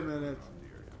 Wait a minute.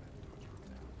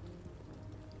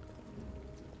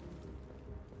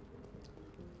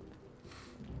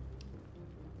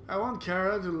 I want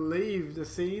Kara to leave the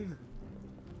scene,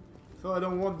 so I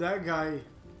don't want that guy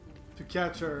to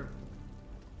catch her.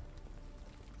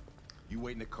 You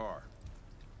wait in the car.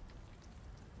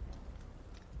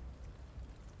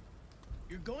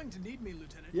 You're going to need me,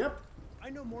 Lieutenant. Yep. I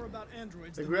know more about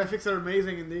androids The than graphics are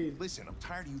amazing indeed. Listen, I'm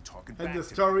tired of you talking And back the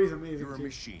to story me. is amazing You're a too.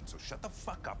 machine, so shut the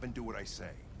fuck up and do what I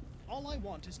say. All I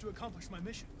want is to accomplish my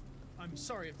mission. I'm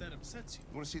sorry if that upsets you.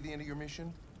 You want to see the end of your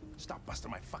mission? Stop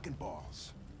busting my fucking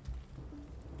balls.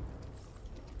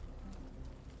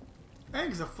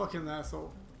 Hank's a fucking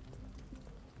asshole.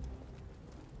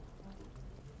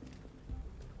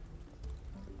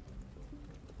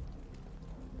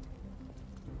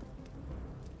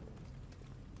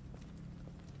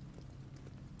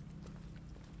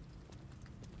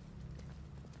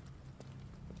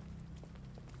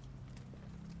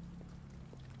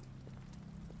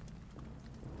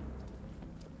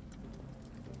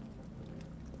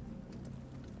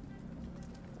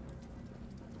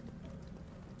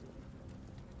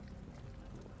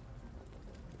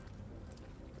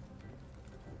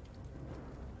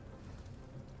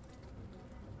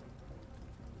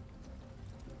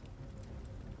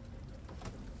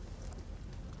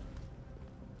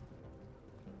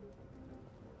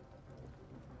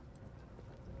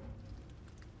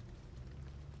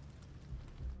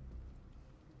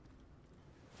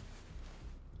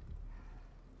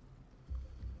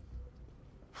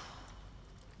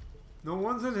 No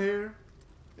one's in here.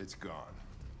 It's gone.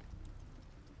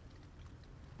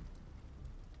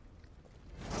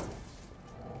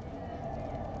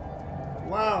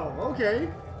 Wow, okay.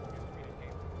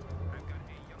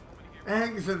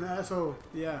 Hank's an asshole,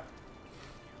 yeah.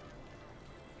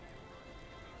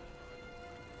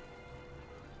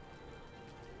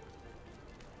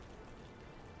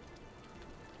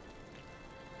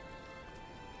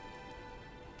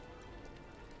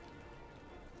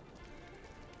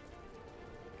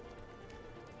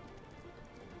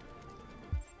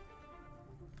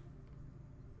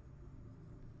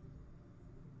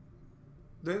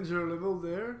 Danger level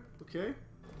there, okay.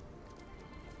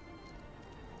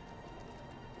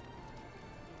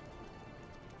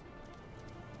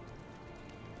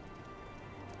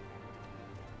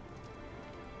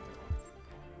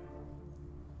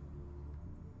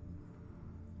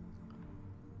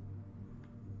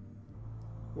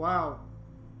 Wow.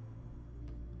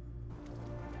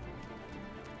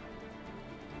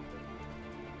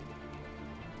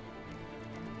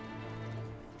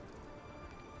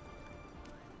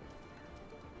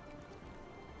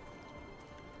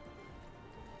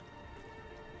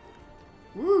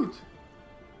 Woot!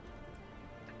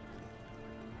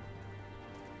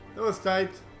 That was tight.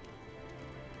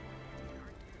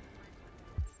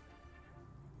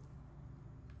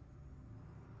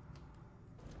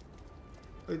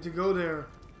 Way to go there.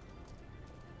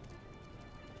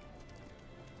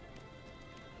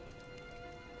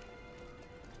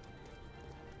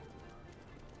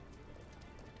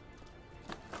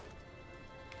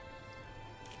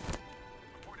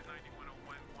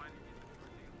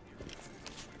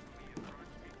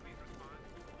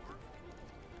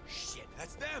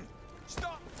 That's them!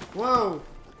 Stop! Whoa!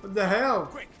 What the hell?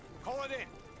 Quick! Call it in!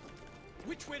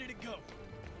 Which way did it go?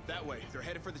 That way. They're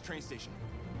headed for the train station.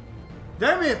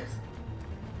 Damn it!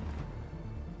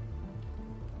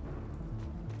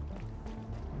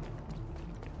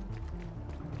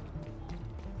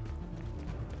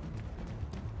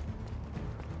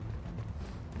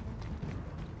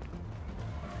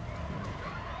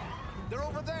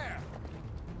 over there.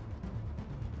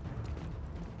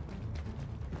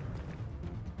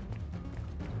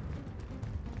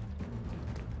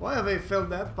 Why have I failed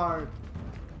that part?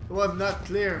 It was not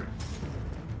clear.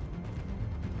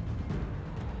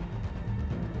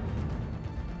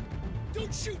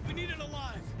 Don't shoot! We need it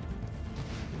alive!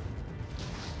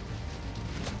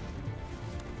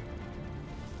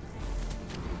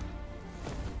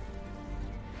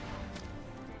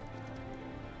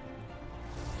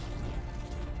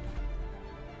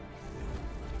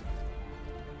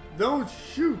 Don't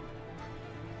shoot!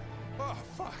 Oh,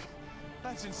 fuck.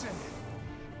 That's insane.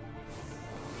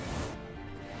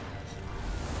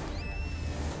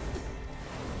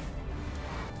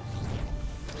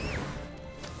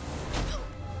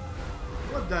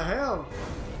 What the hell?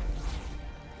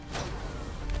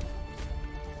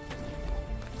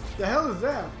 The hell is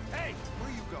that? Hey, where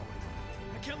are you going?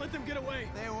 I can't let them get away.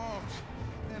 They won't.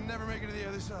 They'll never make it to the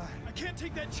other side. I can't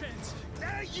take that chance.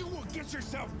 Now you will get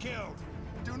yourself killed.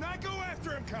 Do not go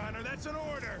after him, Connor. That's an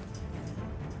order.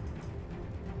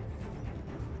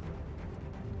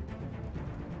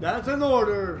 That's an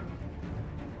order.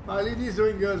 My lady's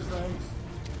doing good, thanks.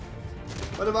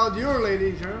 What about your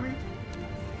lady, Jeremy?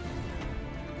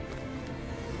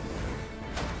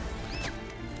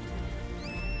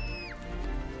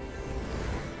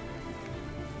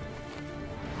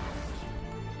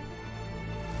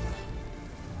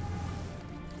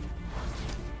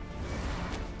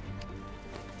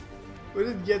 We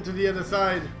didn't get to the other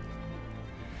side.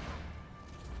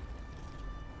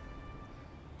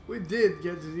 We did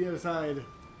get to the other side.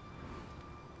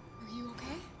 Are you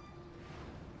okay?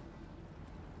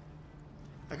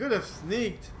 I could have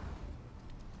sneaked.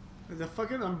 And the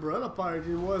fucking umbrella part,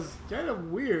 it was kind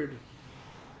of weird.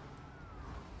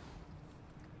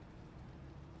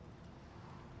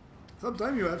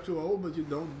 Sometimes you have to hold, but you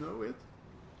don't know it.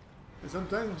 And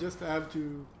sometimes you just have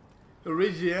to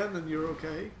reach the end and you're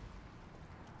okay.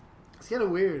 It's kind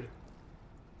of weird.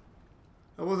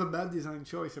 That was a bad design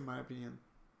choice in my opinion.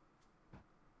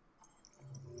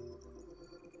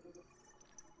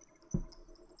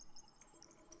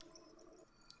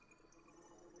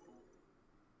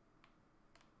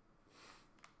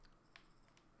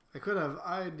 I could have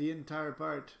eyed the entire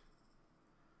part.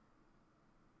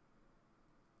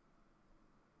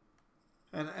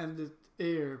 And ended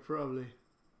here probably.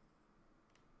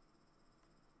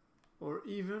 Or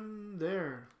even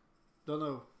there. Don't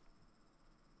know.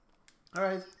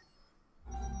 Alright.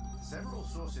 Several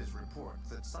sources report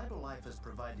that CyberLife has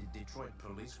provided Detroit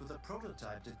police with a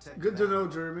prototype detector. Good to know,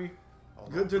 Jeremy.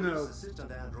 Good to know.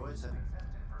 Assistant androids have existed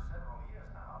for several years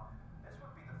now. This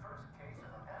would be the first case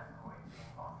of an android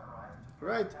being authorized to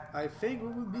Right, I think we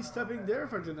will be stopping there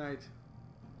for tonight.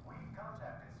 We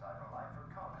contacted CyberLife for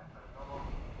comment, but no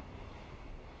longer.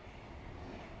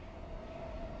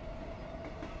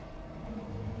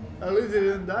 At least they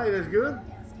didn't die, that's good.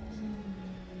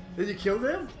 Did you kill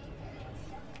them?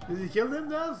 Did you kill them,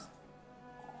 Daz?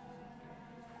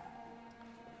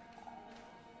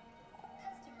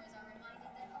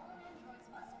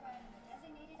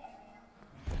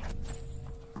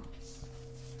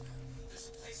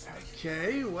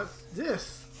 Okay, what's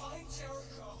this?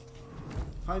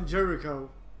 Find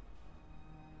Jericho.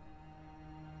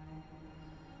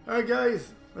 Alright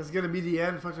guys, that's gonna be the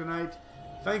end for tonight.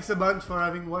 Thanks a bunch for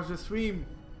having watched the stream.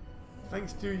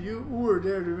 Thanks to you who were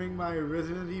there during my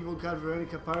Resident Evil Code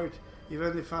Veronica part,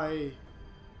 even if I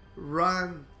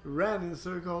ran in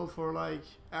circle for like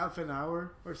half an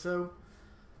hour or so.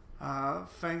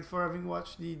 Thanks for having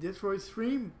watched the Detroit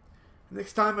stream.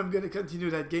 Next time I'm gonna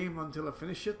continue that game until I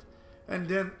finish it, and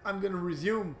then I'm gonna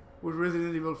resume with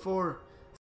Resident Evil 4